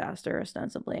production faster,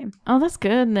 ostensibly. Oh, that's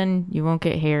good. Then you won't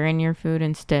get hair in your food.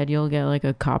 Instead, you'll get like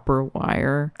a copper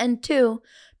wire. And two,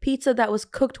 pizza that was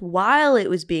cooked while it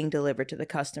was being delivered to the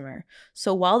customer.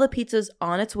 So while the pizza's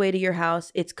on its way to your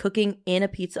house, it's cooking in a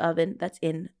pizza oven that's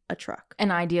in a truck.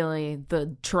 And ideally,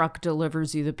 the truck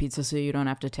delivers you the pizza so you don't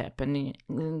have to tip. And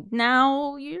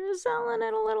now you're selling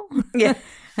it a little. Yeah.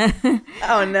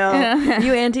 Oh, no.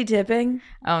 You anti-tipping?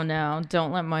 Oh, no.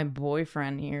 Don't let my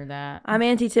boyfriend hear that. I'm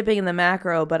anti-tipping in the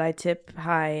macro, but I tip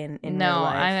high in real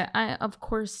life. I of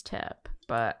course tip.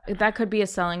 But that could be a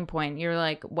selling point. You're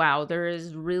like, wow, there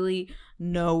is really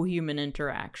no human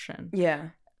interaction.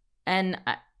 Yeah.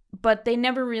 But they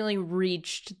never really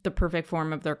reached the perfect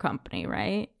form of their company,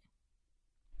 right?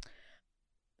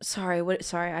 Sorry,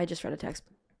 I just read a text.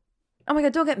 Oh my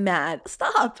God, don't get mad.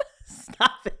 Stop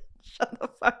it. Shut the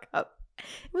fuck up.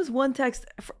 It was one text.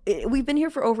 We've been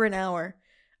here for over an hour.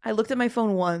 I looked at my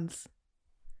phone once.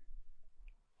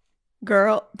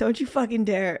 Girl, don't you fucking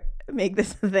dare make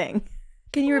this a thing.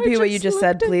 Can you repeat what you just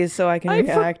said, please, so I can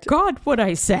react? I forgot what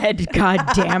I said. God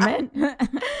damn it.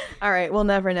 All right, we'll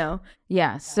never know.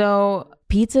 Yeah, so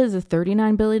pizza is a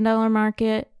 $39 billion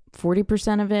market.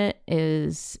 40% of it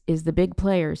is the big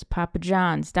players, Papa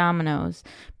John's, Domino's,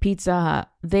 Pizza Hut.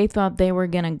 They thought they were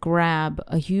going to grab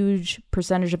a huge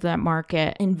percentage of that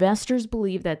market. Investors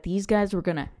believe that these guys were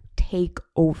going to take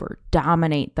over,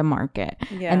 dominate the market.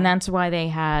 Yeah. And that's why they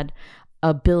had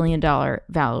 $1 billion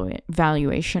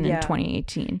valuation in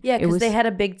 2018. Yeah, because they had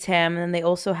a big TAM, and then they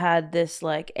also had this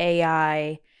like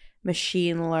AI,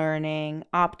 machine learning,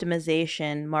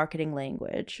 optimization, marketing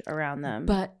language around them.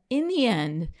 But in the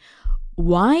end,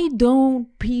 why don't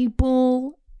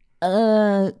people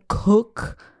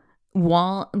cook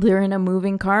while they're in a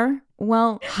moving car?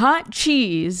 Well, hot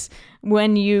cheese,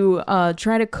 when you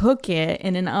try to cook it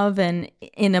in an oven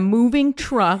in a moving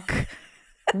truck,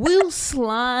 will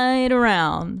slide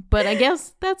around. But I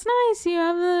guess that's nice. You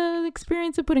have the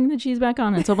experience of putting the cheese back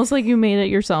on. It's almost like you made it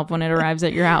yourself when it arrives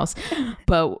at your house.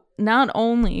 But not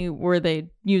only were they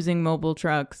using mobile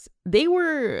trucks, they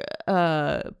were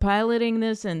piloting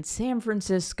this in San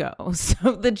Francisco.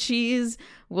 So the cheese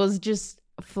was just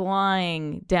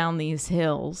flying down these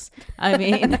hills. I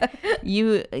mean,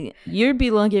 you'd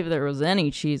be lucky if there was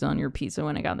any cheese on your pizza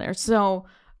when it got there. So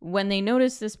when they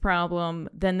noticed this problem,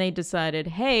 then they decided,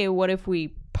 hey, what if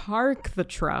we park the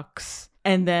trucks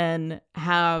and then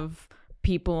have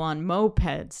people on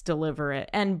mopeds deliver it?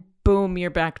 And boom,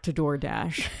 you're back to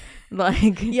DoorDash.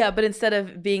 Yeah, but instead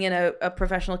of being in a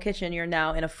professional kitchen, you're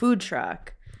now in a food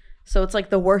truck. So it's like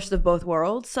the worst of both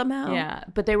worlds somehow. Yeah,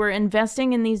 but they were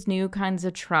investing in these new kinds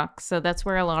of trucks. So that's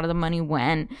where a lot of the money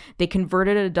went. They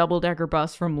converted a double-decker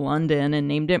bus from London and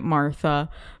named it Martha.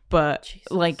 But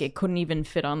Jesus. It couldn't even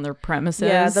fit on their premises.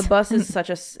 Yeah, the bus is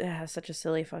has such a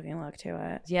silly fucking look to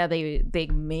it. Yeah, they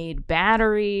made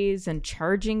batteries and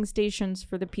charging stations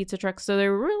for the pizza trucks. So they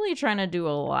were really trying to do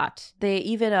a lot. They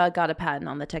even got a patent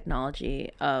on the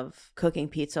technology of cooking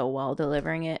pizza while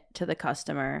delivering it to the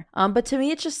customer. But to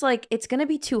me, it's just it's gonna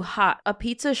be too hot. A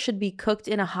pizza should be cooked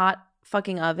in a hot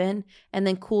fucking oven and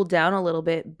then cool down a little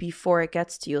bit before it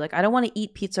gets to you. I don't want to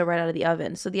eat pizza right out of the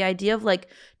oven. So the idea of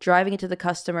driving it to the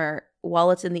customer while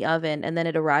it's in the oven and then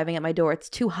it arriving at my door, it's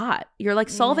too hot. You're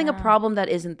solving a problem that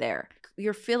isn't there.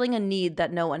 You're filling a need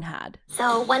that no one had.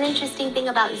 So one interesting thing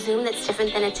about Zume that's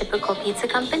different than a typical pizza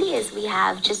company is we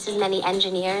have just as many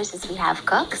engineers as we have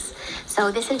cooks.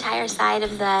 So this entire side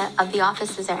of the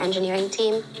office is our engineering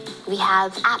team. We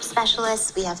have app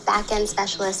specialists, we have back-end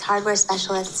specialists, hardware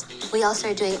specialists. We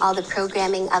also are doing all the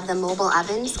programming of the mobile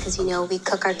ovens because, we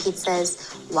cook our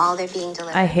pizzas while they're being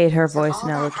delivered. I hate her voice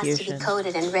and elocution. Has to be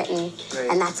coded and written,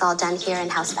 and that's all done here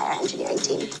in-house by our engineering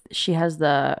team. She has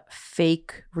the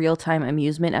fake real-time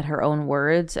amusement at her own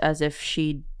words as if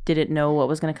she didn't know what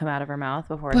was going to come out of her mouth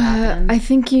before it happened. I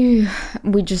think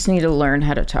we just need to learn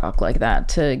how to talk like that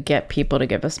to get people to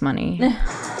give us money. We've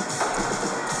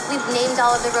named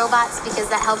all of the robots because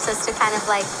that helps us to kind of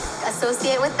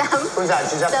associate with them. Who's that?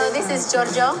 Giuseppe? So this is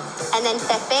Giorgio, and then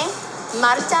Pepe,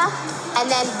 Marta,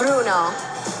 and then Bruno.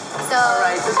 So. All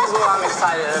right, this is what I'm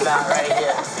excited about right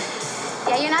here.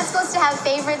 Yeah, you're not supposed to have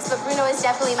favorites, but Bruno is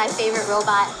definitely my favorite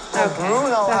robot. Okay.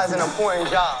 Bruno has an important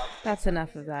job. That's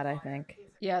enough of that, I think.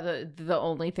 Yeah, the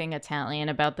only thing Italian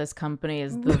about this company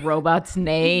is the robot's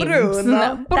name.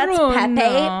 Bruno. That's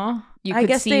Pepe. You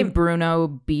could see Bruno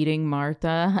beating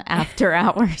Marta after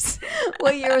hours.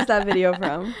 What year was that video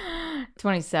from?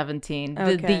 2017.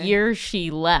 Okay. The year she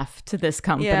left this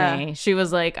company. Yeah. She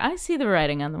was like, I see the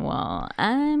writing on the wall.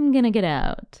 I'm going to get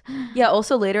out. Yeah,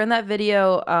 also later in that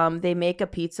video, they make a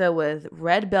pizza with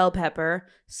red bell pepper,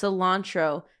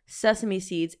 cilantro, sesame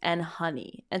seeds, and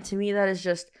honey. And to me, that is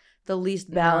just the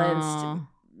least balanced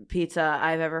pizza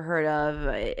I've ever heard of.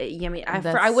 I mean,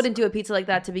 I wouldn't do a pizza like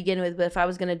that to begin with, but if I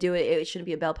was going to do it, it shouldn't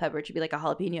be a bell pepper. It should be like a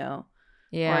jalapeno.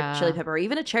 Yeah. Or a chili pepper, or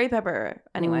even a cherry pepper.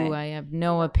 Anyway. Ooh, I have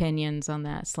no opinions on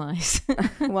that slice.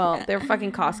 Well, they're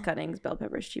fucking cost cuttings. Bell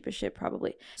pepper's cheap as shit,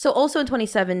 probably. So also in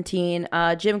 2017,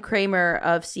 Jim Cramer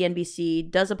of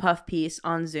CNBC does a puff piece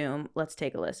on Zume. Let's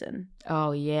take a listen.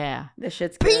 Oh, yeah. This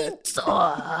shit's good.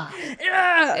 Pizza!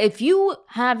 Yeah. If you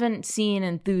haven't seen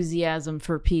enthusiasm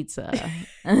for pizza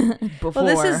before.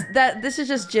 Well, this is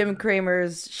just Jim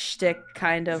Cramer's shtick,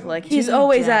 kind of like he's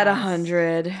always at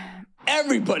 100.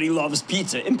 Everybody loves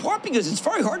pizza, in part because it's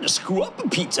very hard to screw up a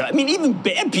pizza. I mean, even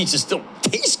bad pizza still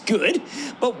tastes good.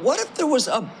 But what if there was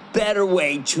a better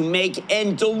way to make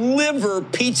and deliver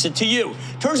pizza to you?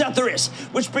 Turns out there is,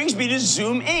 which brings me to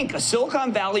Zume Inc., a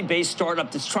Silicon Valley-based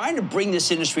startup that's trying to bring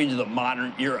this industry into the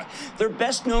modern era. They're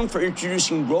best known for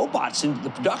introducing robots into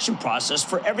the production process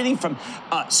for everything from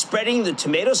spreading the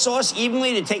tomato sauce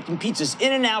evenly to taking pizzas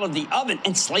in and out of the oven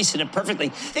and slicing it perfectly.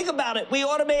 Think about it. We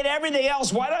automate everything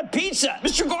else. Why not pizza?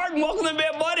 Mr. Garden, welcome to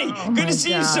Bad Buddy. Good to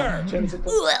see you, sir. It's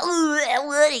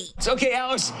okay,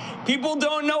 Alex. People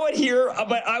don't know it here,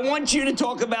 but I want you to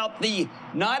talk about the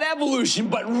not evolution,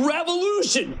 but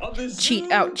revolution of the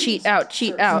cheat out.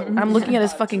 I'm looking at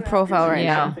his fucking profile right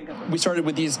now. We started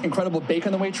with these incredible bake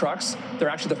on the way trucks. They're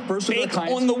actually the first of their kind.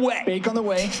 Bake on the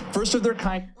way. First of their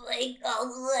kind. Bake on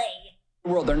the way.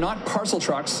 World. They're not parcel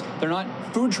trucks. They're not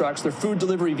food trucks. They're food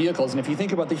delivery vehicles. And if you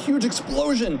think about the huge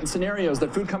explosion in scenarios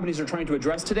that food companies are trying to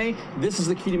address today, this is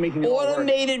the key to making it all work.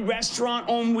 Automated restaurant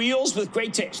on wheels with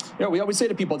great taste. Yeah, we always say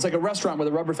to people, it's like a restaurant with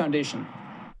a rubber foundation.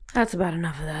 That's about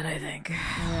enough of that, I think.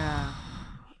 Yeah.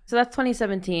 So that's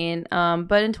 2017.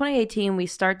 But in 2018, we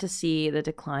start to see the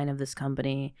decline of this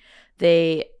company.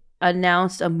 They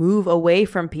announced a move away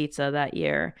from pizza that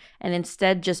year and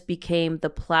instead just became the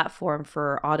platform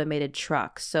for automated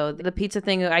trucks. So the pizza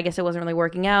thing, I guess it wasn't really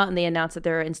working out, and they announced that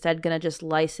they're instead going to just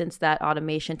license that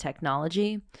automation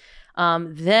technology.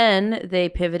 Then they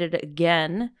pivoted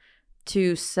again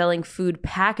to selling food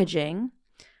packaging.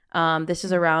 This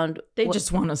is around... They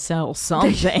just want to sell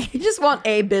something. They just want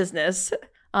a business.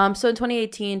 So in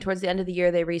 2018, towards the end of the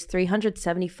year, they raised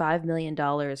 $375 million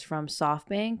from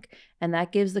SoftBank, and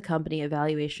that gives the company a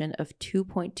valuation of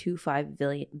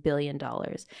 $2.25 billion.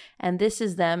 And this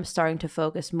is them starting to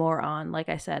focus more on, like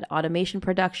I said, automation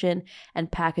production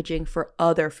and packaging for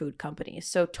other food companies.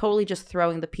 So totally just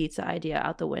throwing the pizza idea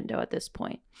out the window at this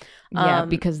point. Yeah,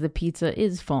 because the pizza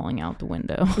is falling out the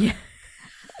window. Yeah.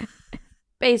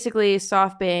 Basically,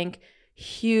 SoftBank,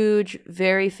 huge,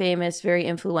 very famous, very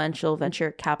influential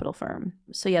venture capital firm.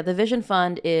 So yeah, the Vision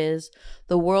Fund is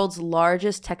the world's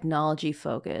largest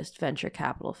technology-focused venture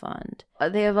capital fund.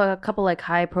 They have a couple like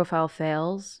high-profile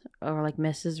fails or like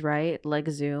misses, right? Like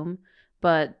Zume,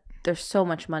 but there's so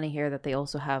much money here that they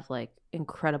also have like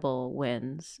incredible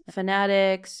wins.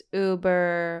 Fanatics,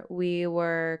 Uber,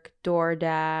 WeWork,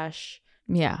 DoorDash.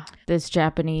 Yeah, this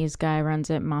Japanese guy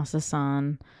runs it,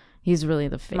 Masa-san. He's really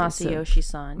the face.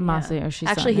 Masayoshi-san. Yeah. Masayoshi-san.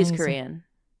 Actually, he's Korean.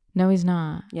 No, he's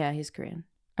not. Yeah, he's Korean.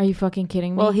 Are you fucking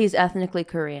kidding me? Well, he's ethnically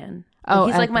Korean. Oh,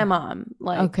 he's like my mom.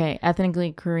 Like, okay,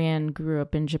 ethnically Korean, grew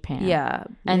up in Japan. Yeah.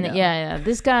 And yeah,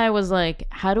 this guy was like,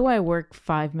 how do I work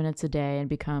 5 minutes a day and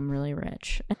become really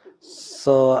rich?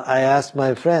 So I asked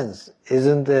my friends,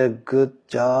 isn't it a good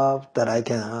job that I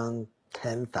can earn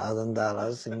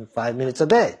 $10,000 in 5 minutes a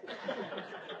day?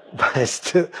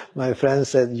 But my friend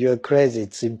said, you're crazy.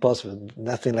 It's impossible.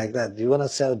 Nothing like that. Do you want to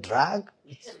sell drug?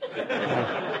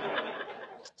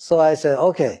 So I said,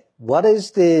 okay, what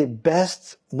is the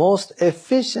best, most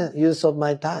efficient use of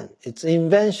my time? It's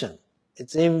invention.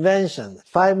 It's invention.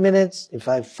 5 minutes, if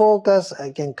I focus,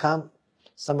 I can come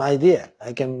some idea.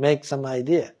 I can make some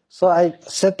idea. So I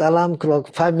set the alarm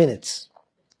clock 5 minutes.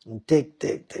 And tick,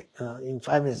 tick, tick. In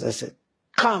 5 minutes, I said,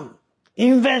 come.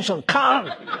 Invention, come.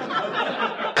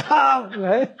 Come,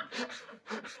 right?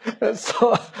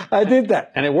 So I did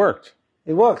that. And it worked.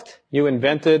 It worked. You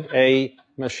invented a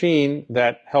machine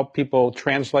that helped people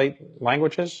translate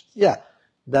languages? Yeah,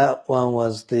 that one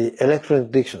was the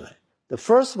electronic dictionary. The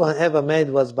first one ever made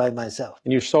was by myself.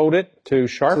 And you sold it to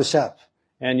Sharp? To Sharp.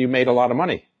 And you made a lot of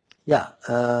money. Yeah,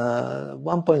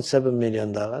 $1.7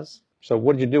 million. So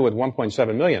what did you do with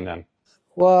 $1.7 million then?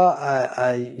 Well,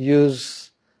 I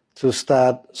used to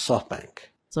start SoftBank.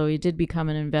 So he did become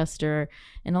an investor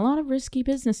in a lot of risky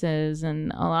businesses,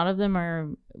 and a lot of them are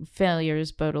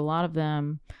failures, but a lot of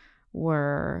them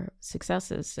were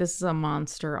successes. This is a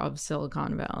monster of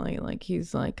Silicon Valley. Like,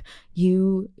 he's like,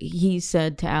 he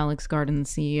said to Alex Garden, the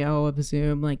CEO of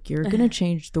Zume, like, you're going to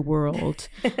change the world.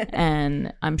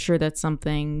 And I'm sure that's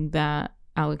something that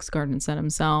Alex Garden said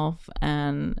himself,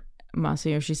 and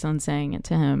Masayoshi Son saying it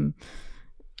to him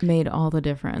made all the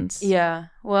difference. Yeah.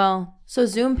 Well, so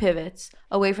Zume pivots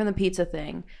away from the pizza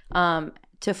thing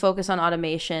to focus on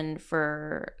automation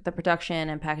for the production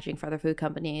and packaging for other food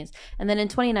companies. And then in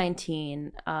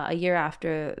 2019, a year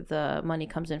after the money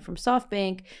comes in from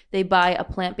SoftBank, they buy a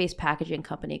plant-based packaging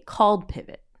company called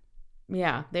Pivot.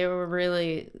 Yeah, they were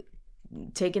really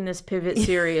taking this pivot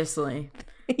seriously.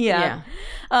 Yeah.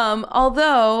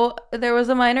 Although there was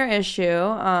a minor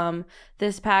issue.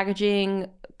 This packaging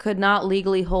could not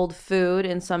legally hold food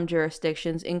in some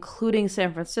jurisdictions, including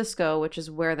San Francisco, which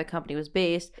is where the company was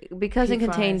based, because it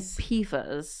contained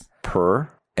PFAS. Per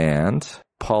and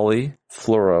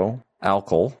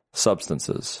polyfluoroalkyl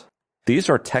substances. These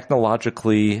are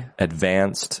technologically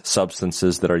advanced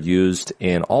substances that are used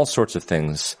in all sorts of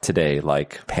things today,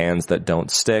 like pans that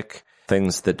don't stick,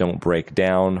 things that don't break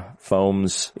down,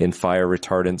 foams in fire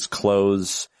retardants,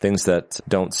 clothes, things that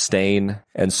don't stain.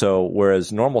 And so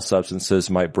whereas normal substances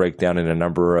might break down in a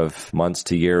number of months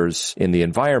to years in the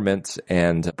environment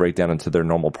and break down into their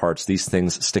normal parts, these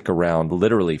things stick around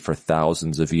literally for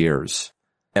thousands of years.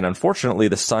 And unfortunately,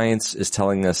 the science is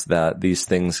telling us that these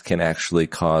things can actually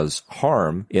cause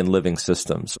harm in living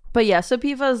systems. But yeah, so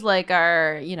PFAS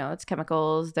are, it's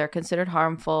chemicals. They're considered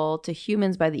harmful to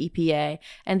humans by the EPA.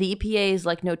 And the EPA is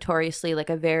notoriously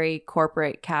a very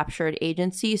corporate captured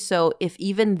agency. So if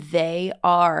even they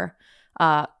are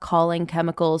calling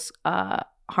chemicals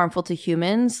harmful to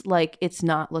humans, it's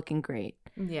not looking great.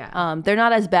 Yeah. They're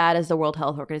not as bad as the World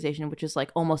Health Organization, which is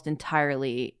almost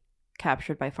entirely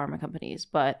captured by pharma companies.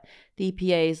 But the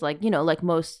EPA is like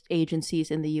most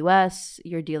agencies in the US,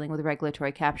 you're dealing with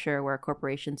regulatory capture where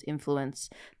corporations influence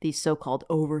these so-called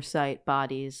oversight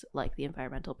bodies like the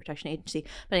Environmental Protection Agency.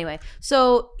 But anyway,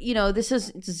 so this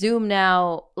is Zume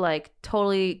now,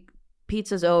 totally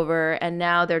pizza's over, and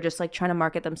now they're just trying to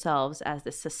market themselves as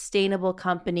this sustainable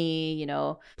company,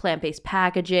 plant-based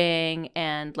packaging,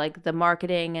 and the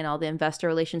marketing and all the investor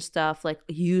relations stuff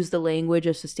use the language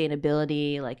of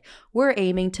sustainability. We're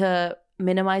aiming to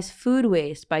minimize food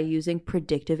waste by using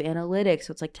predictive analytics.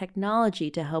 So it's technology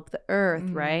to help the earth,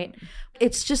 right?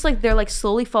 It's just they're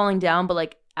slowly falling down,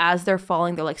 but as they're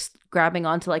falling, they're grabbing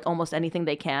onto almost anything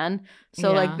they can.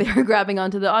 So they're grabbing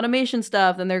onto the automation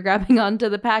stuff, then they're grabbing onto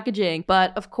the packaging.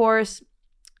 But of course,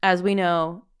 as we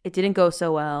know, it didn't go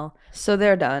so well. So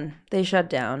they're done. They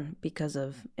shut down because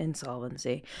of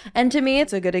insolvency. And to me,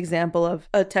 it's a good example of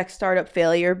a tech startup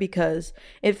failure because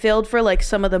it failed for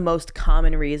some of the most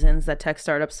common reasons that tech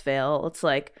startups fail. It's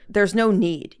there's no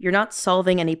need. You're not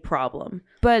solving any problem.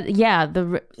 But yeah,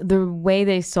 the way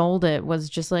they sold it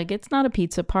was just it's not a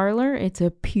pizza parlor, it's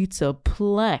a pizza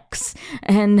plex.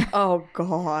 And oh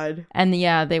God. And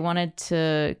yeah, they wanted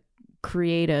to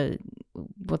create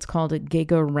what's called a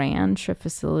Giga Ranch, a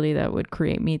facility that would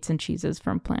create meats and cheeses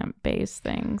from plant-based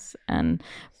things. And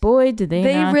boy, did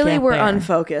they not really get were there.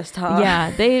 Unfocused, huh?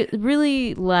 Yeah, they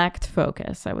really lacked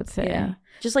focus, I would say. Yeah.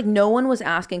 Just no one was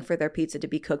asking for their pizza to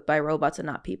be cooked by robots and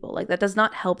not people. That does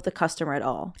not help the customer at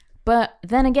all. But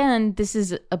then again, this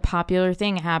is a popular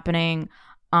thing happening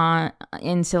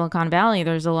in Silicon Valley.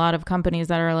 There's a lot of companies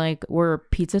that are we're a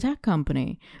pizza tech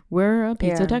company. We're a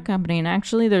pizza tech company. And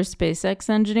actually, there's SpaceX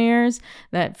engineers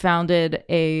that founded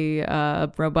a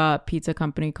robot pizza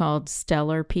company called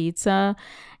Stellar Pizza.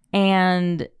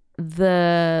 And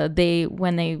but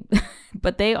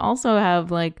they also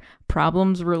have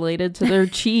problems related to their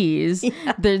cheese.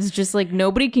 Yeah. There's just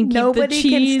nobody can keep the cheese.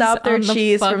 Nobody can stop their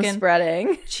cheese from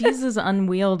spreading. Cheese is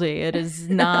unwieldy. It is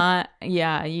not.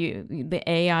 Yeah, the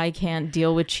AI can't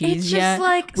deal with cheese it's yet.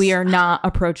 Just we are not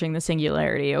approaching the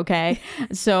singularity. Okay,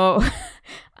 so.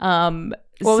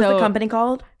 What was the company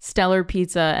called? Stellar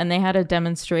Pizza, and they had a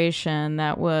demonstration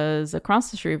that was across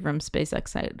the street from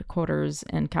SpaceX headquarters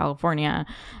in California.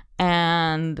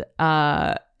 And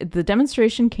the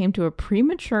demonstration came to a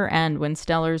premature end when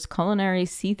Stellar's culinary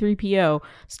C-3PO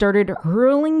started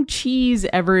hurling cheese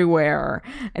everywhere.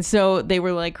 And so they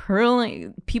were like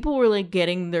hurling, people were like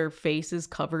getting their faces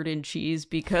covered in cheese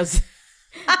because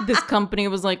this company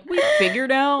was like, we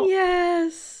figured out.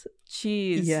 Yes.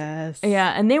 Cheese. Yes.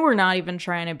 Yeah, and they were not even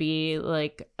trying to be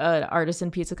like an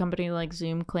artisan pizza company like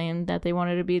Zume claimed that they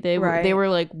wanted to be. They were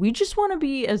like, we just want to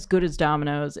be as good as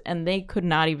Domino's, and they could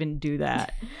not even do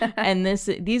that. And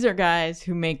these are guys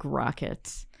who make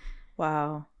rockets.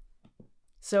 Wow.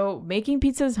 So making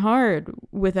pizza is hard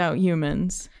without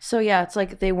humans. So yeah, it's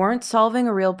like they weren't solving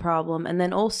a real problem, and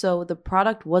then also the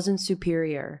product wasn't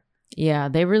superior. Yeah,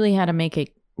 they really had to make it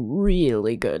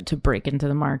really good to break into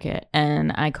the market.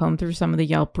 And I combed through some of the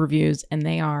Yelp reviews, and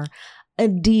they are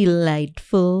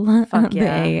delightful. Fuck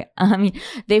yeah.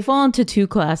 They fall into two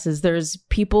classes. There's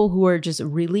people who are just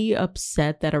really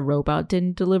upset that a robot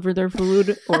didn't deliver their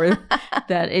food, or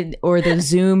or the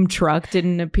Zume truck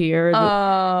didn't appear.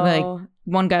 Like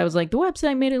one guy was like, the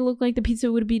website made it look like the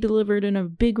pizza would be delivered in a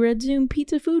big red Zume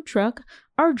pizza food truck.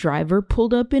 Our driver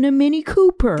pulled up in a Mini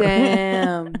Cooper.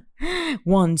 Damn.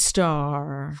 1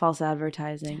 star. False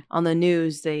advertising. On the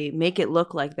news, they make it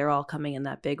look like they're all coming in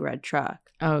that big red truck.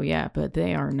 Oh, yeah, but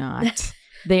they are not.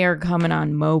 They are coming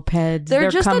on mopeds.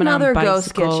 They're just coming another on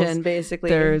ghost bicycles. kitchen, basically.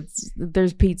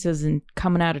 There's pizzas and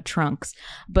coming out of trunks.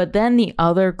 But then the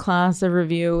other class of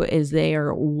review is they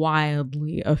are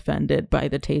wildly offended by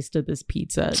the taste of this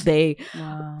pizza.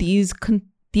 These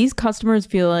customers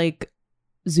feel like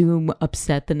Zume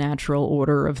upset the natural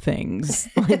order of things.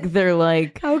 Like they're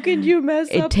like, how can you mess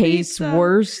up? It tastes pizza?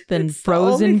 worse than it's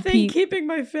frozen pizza. The only thing keeping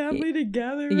my family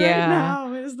together right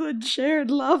now is the shared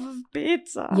love of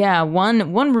pizza. Yeah,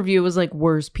 one review was like,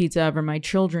 worst pizza ever. My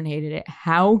children hated it.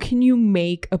 How can you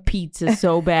make a pizza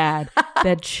so bad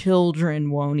that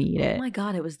children won't eat it? Oh my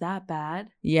god, it was that bad?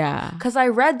 Yeah, because I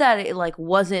read that it like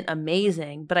wasn't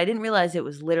amazing, but I didn't realize it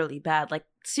was literally bad. Like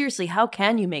seriously, how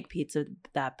can you make pizza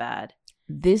that bad?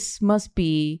 This must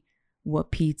be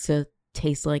what pizza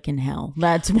tastes like in hell.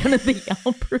 That's one of the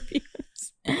Yelp reviews.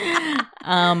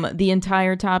 The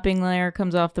entire topping layer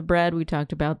comes off the bread. We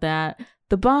talked about that.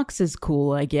 The box is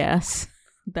cool, I guess.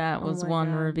 That was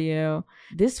one review.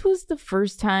 This was the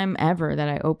first time ever that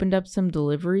I opened up some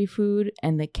delivery food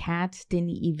and the cats didn't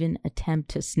even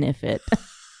attempt to sniff it.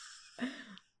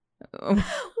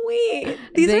 Wait,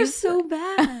 these are so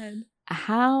bad.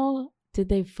 How did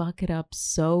they fuck it up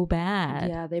so bad?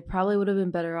 Yeah, they probably would have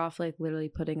been better off like literally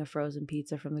putting a frozen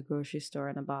pizza from the grocery store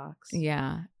in a box.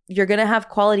 Yeah. You're going to have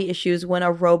quality issues when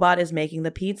a robot is making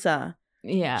the pizza.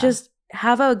 Yeah. Just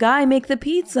have a guy make the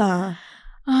pizza.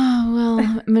 Oh,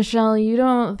 well, Michelle, you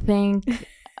don't think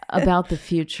about the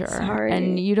future. Sorry.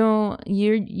 And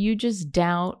you just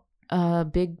doubt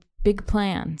big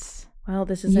plans. Well,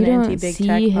 this is an anti-big tech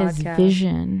podcast. You don't see his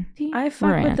vision. I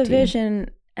fuck with the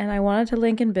vision. And I wanted to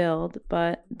link and build,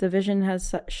 but the vision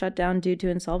has shut down due to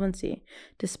insolvency,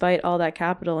 despite all that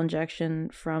capital injection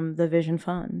from the Vision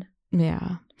Fund.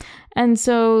 Yeah. And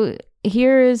so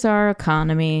here is our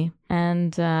economy.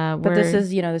 And but this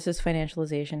is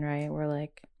financialization, right? We're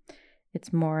like,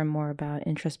 it's more and more about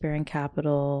interest-bearing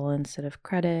capital instead of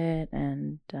credit.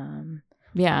 And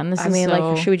yeah, and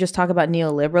should we just talk about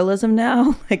neoliberalism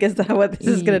now? Like, is that what this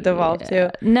is going to devolve to?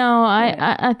 No,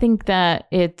 I think that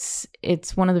it's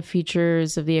one of the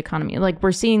features of the economy. Like,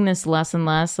 we're seeing this less and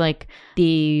less, like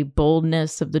the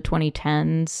boldness of the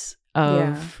 2010s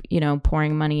of,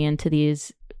 pouring money into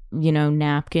these,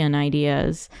 napkin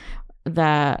ideas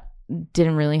that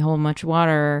didn't really hold much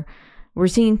water. We're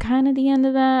seeing kind of the end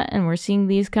of that, and we're seeing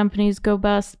these companies go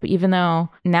bust. But even though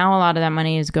now a lot of that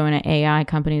money is going to AI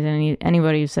companies, and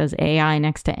anybody who says AI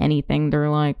next to anything, they're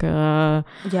like, yeah,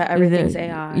 everything's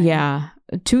AI. Yeah,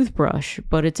 a toothbrush,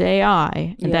 but it's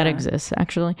AI. Yeah. That exists,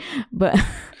 actually. But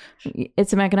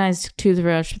it's a mechanized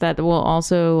toothbrush that will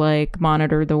also like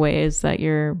monitor the ways that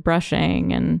you're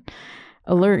brushing and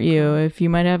alert you if you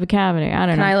might have a cavity. I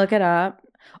don't know. Can I look it up?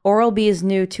 Oral-B's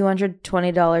new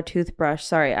 $220 toothbrush.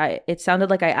 Sorry, it sounded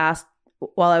like I asked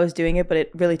while I was doing it, but it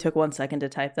really took 1 second to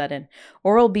type that in.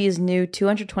 Oral-B's new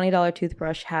 $220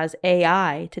 toothbrush has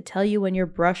AI to tell you when you're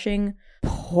brushing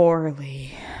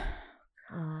poorly.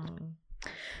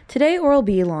 Today,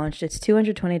 Oral-B launched its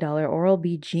 $220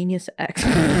 Oral-B Genius X.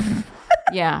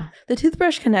 Yeah. The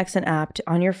toothbrush connects an app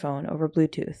on your phone over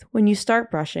Bluetooth. When you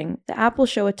start brushing, the app will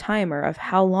show a timer of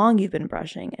how long you've been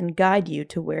brushing and guide you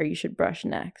to where you should brush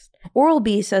next.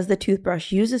 Oral-B says the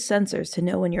toothbrush uses sensors to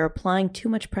know when you're applying too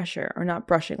much pressure or not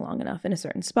brushing long enough in a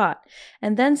certain spot,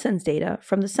 and then sends data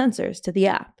from the sensors to the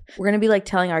app. We're going to be like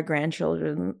telling our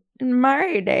grandchildren in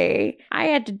my day, I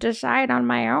had to decide on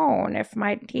my own if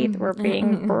my teeth were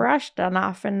being brushed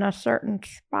enough in a certain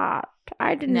spot.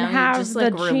 I didn't have just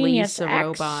the release Genius a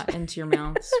X. robot into your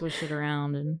mouth, swish it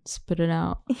around, and spit it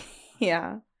out.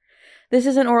 Yeah. This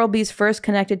isn't Oral-B's first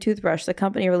connected toothbrush. The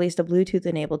company released a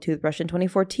Bluetooth-enabled toothbrush in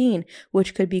 2014,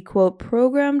 which could be, quote,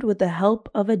 programmed with the help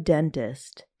of a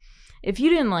dentist. If you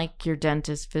didn't like your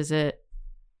dentist visit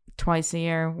twice a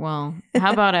year, well,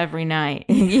 how about every night?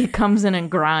 He comes in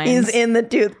and grinds. He's in the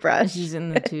toothbrush. He's in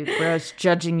the toothbrush,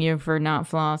 judging you for not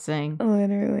flossing.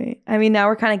 Literally. I mean, now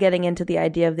we're kind of getting into the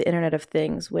idea of the Internet of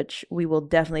Things, which we will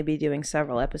definitely be doing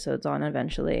several episodes on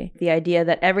eventually. The idea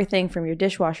that everything from your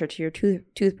dishwasher to your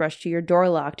toothbrush to your door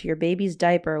lock to your baby's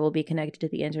diaper will be connected to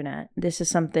the internet. This is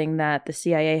something that the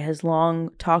CIA has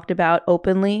long talked about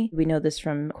openly. We know this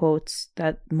from quotes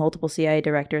that multiple CIA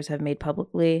directors have made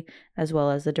publicly, as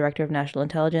well as the Director of National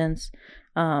Intelligence.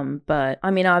 But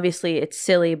I mean, obviously it's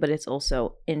silly, but it's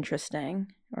also interesting,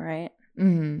 right?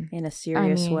 Mm-hmm. In a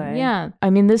serious way. Yeah.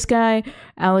 I mean, this guy,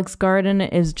 Alex Garden,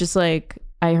 is just like,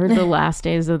 I heard the last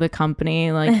days of the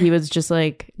company, like he was just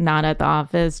like not at the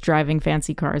office, driving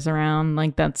fancy cars around.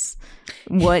 Like that's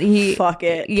what he... Fuck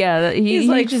it. Yeah. He's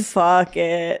like, just fuck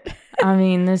it. I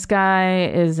mean, this guy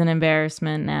is an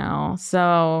embarrassment now.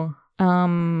 So...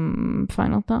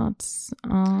 final thoughts.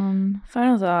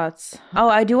 Final thoughts. Oh,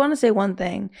 I do want to say one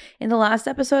thing. In the last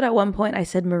episode, at one point, I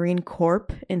said Marine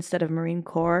Corp instead of Marine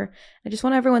Corps. I just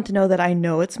want everyone to know that I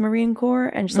know it's Marine Corps,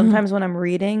 and sometimes when I'm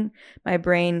reading, my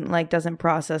brain like doesn't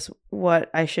process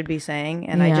what I should be saying,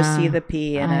 and I just see the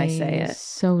P and I say it.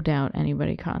 So doubt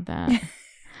anybody caught that.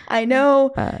 I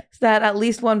know that at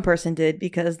least one person did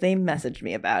because they messaged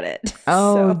me about it.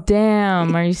 Oh, so,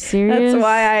 damn. Are you serious?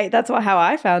 That's how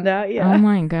I found out. Yeah. Oh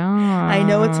my God. I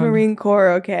know it's Marine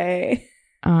Corps. Okay.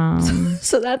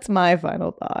 So that's my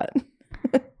final thought.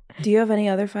 Do you have any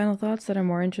other final thoughts that are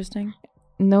more interesting?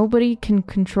 Nobody can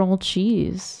control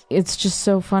cheese. It's just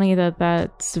so funny that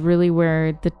that's really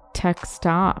where the tech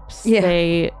stops. Yeah.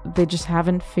 They just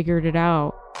haven't figured it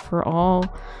out. For all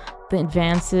the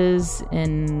advances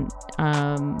in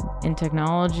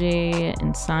technology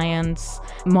and science,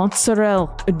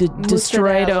 mozzarella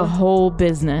destroyed a whole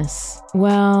business.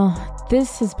 Well,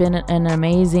 this has been an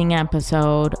amazing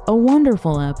episode, a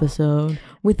wonderful episode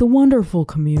with a wonderful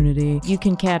community. You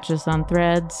can catch us on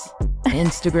Threads,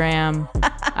 Instagram.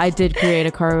 I did create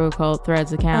a Cargo Cult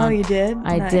Threads account. Oh, you did?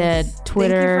 I did.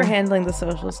 Twitter. Thank you for handling the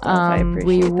social stuff. I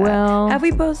appreciate that. We will. Have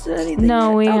we posted anything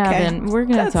No, yet? we Okay. haven't. We're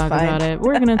going to talk about it.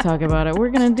 We're going to talk about it. We're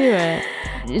going to do it.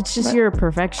 It's just you're a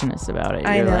perfectionist about it.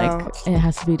 You're like, it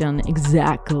has to be done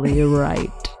exactly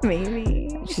right. Maybe.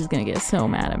 She's going to get so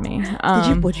mad at me.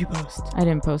 What'd you post? I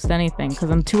didn't post anything because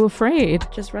I'm too afraid.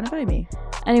 Just run it by me.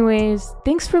 Anyways,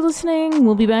 thanks for listening.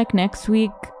 We'll be back next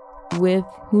week with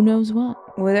who knows what.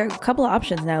 Well, there are a couple of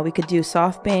options now. We could do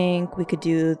SoftBank. We could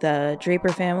do the Draper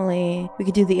family. We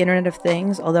could do the Internet of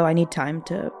Things, although I need time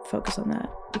to focus on that.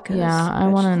 Because I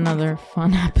want another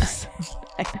fun episode.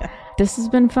 This has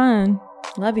been fun.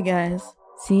 Love you guys.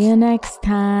 See you next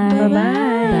time.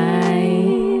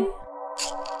 Bye-bye. Bye.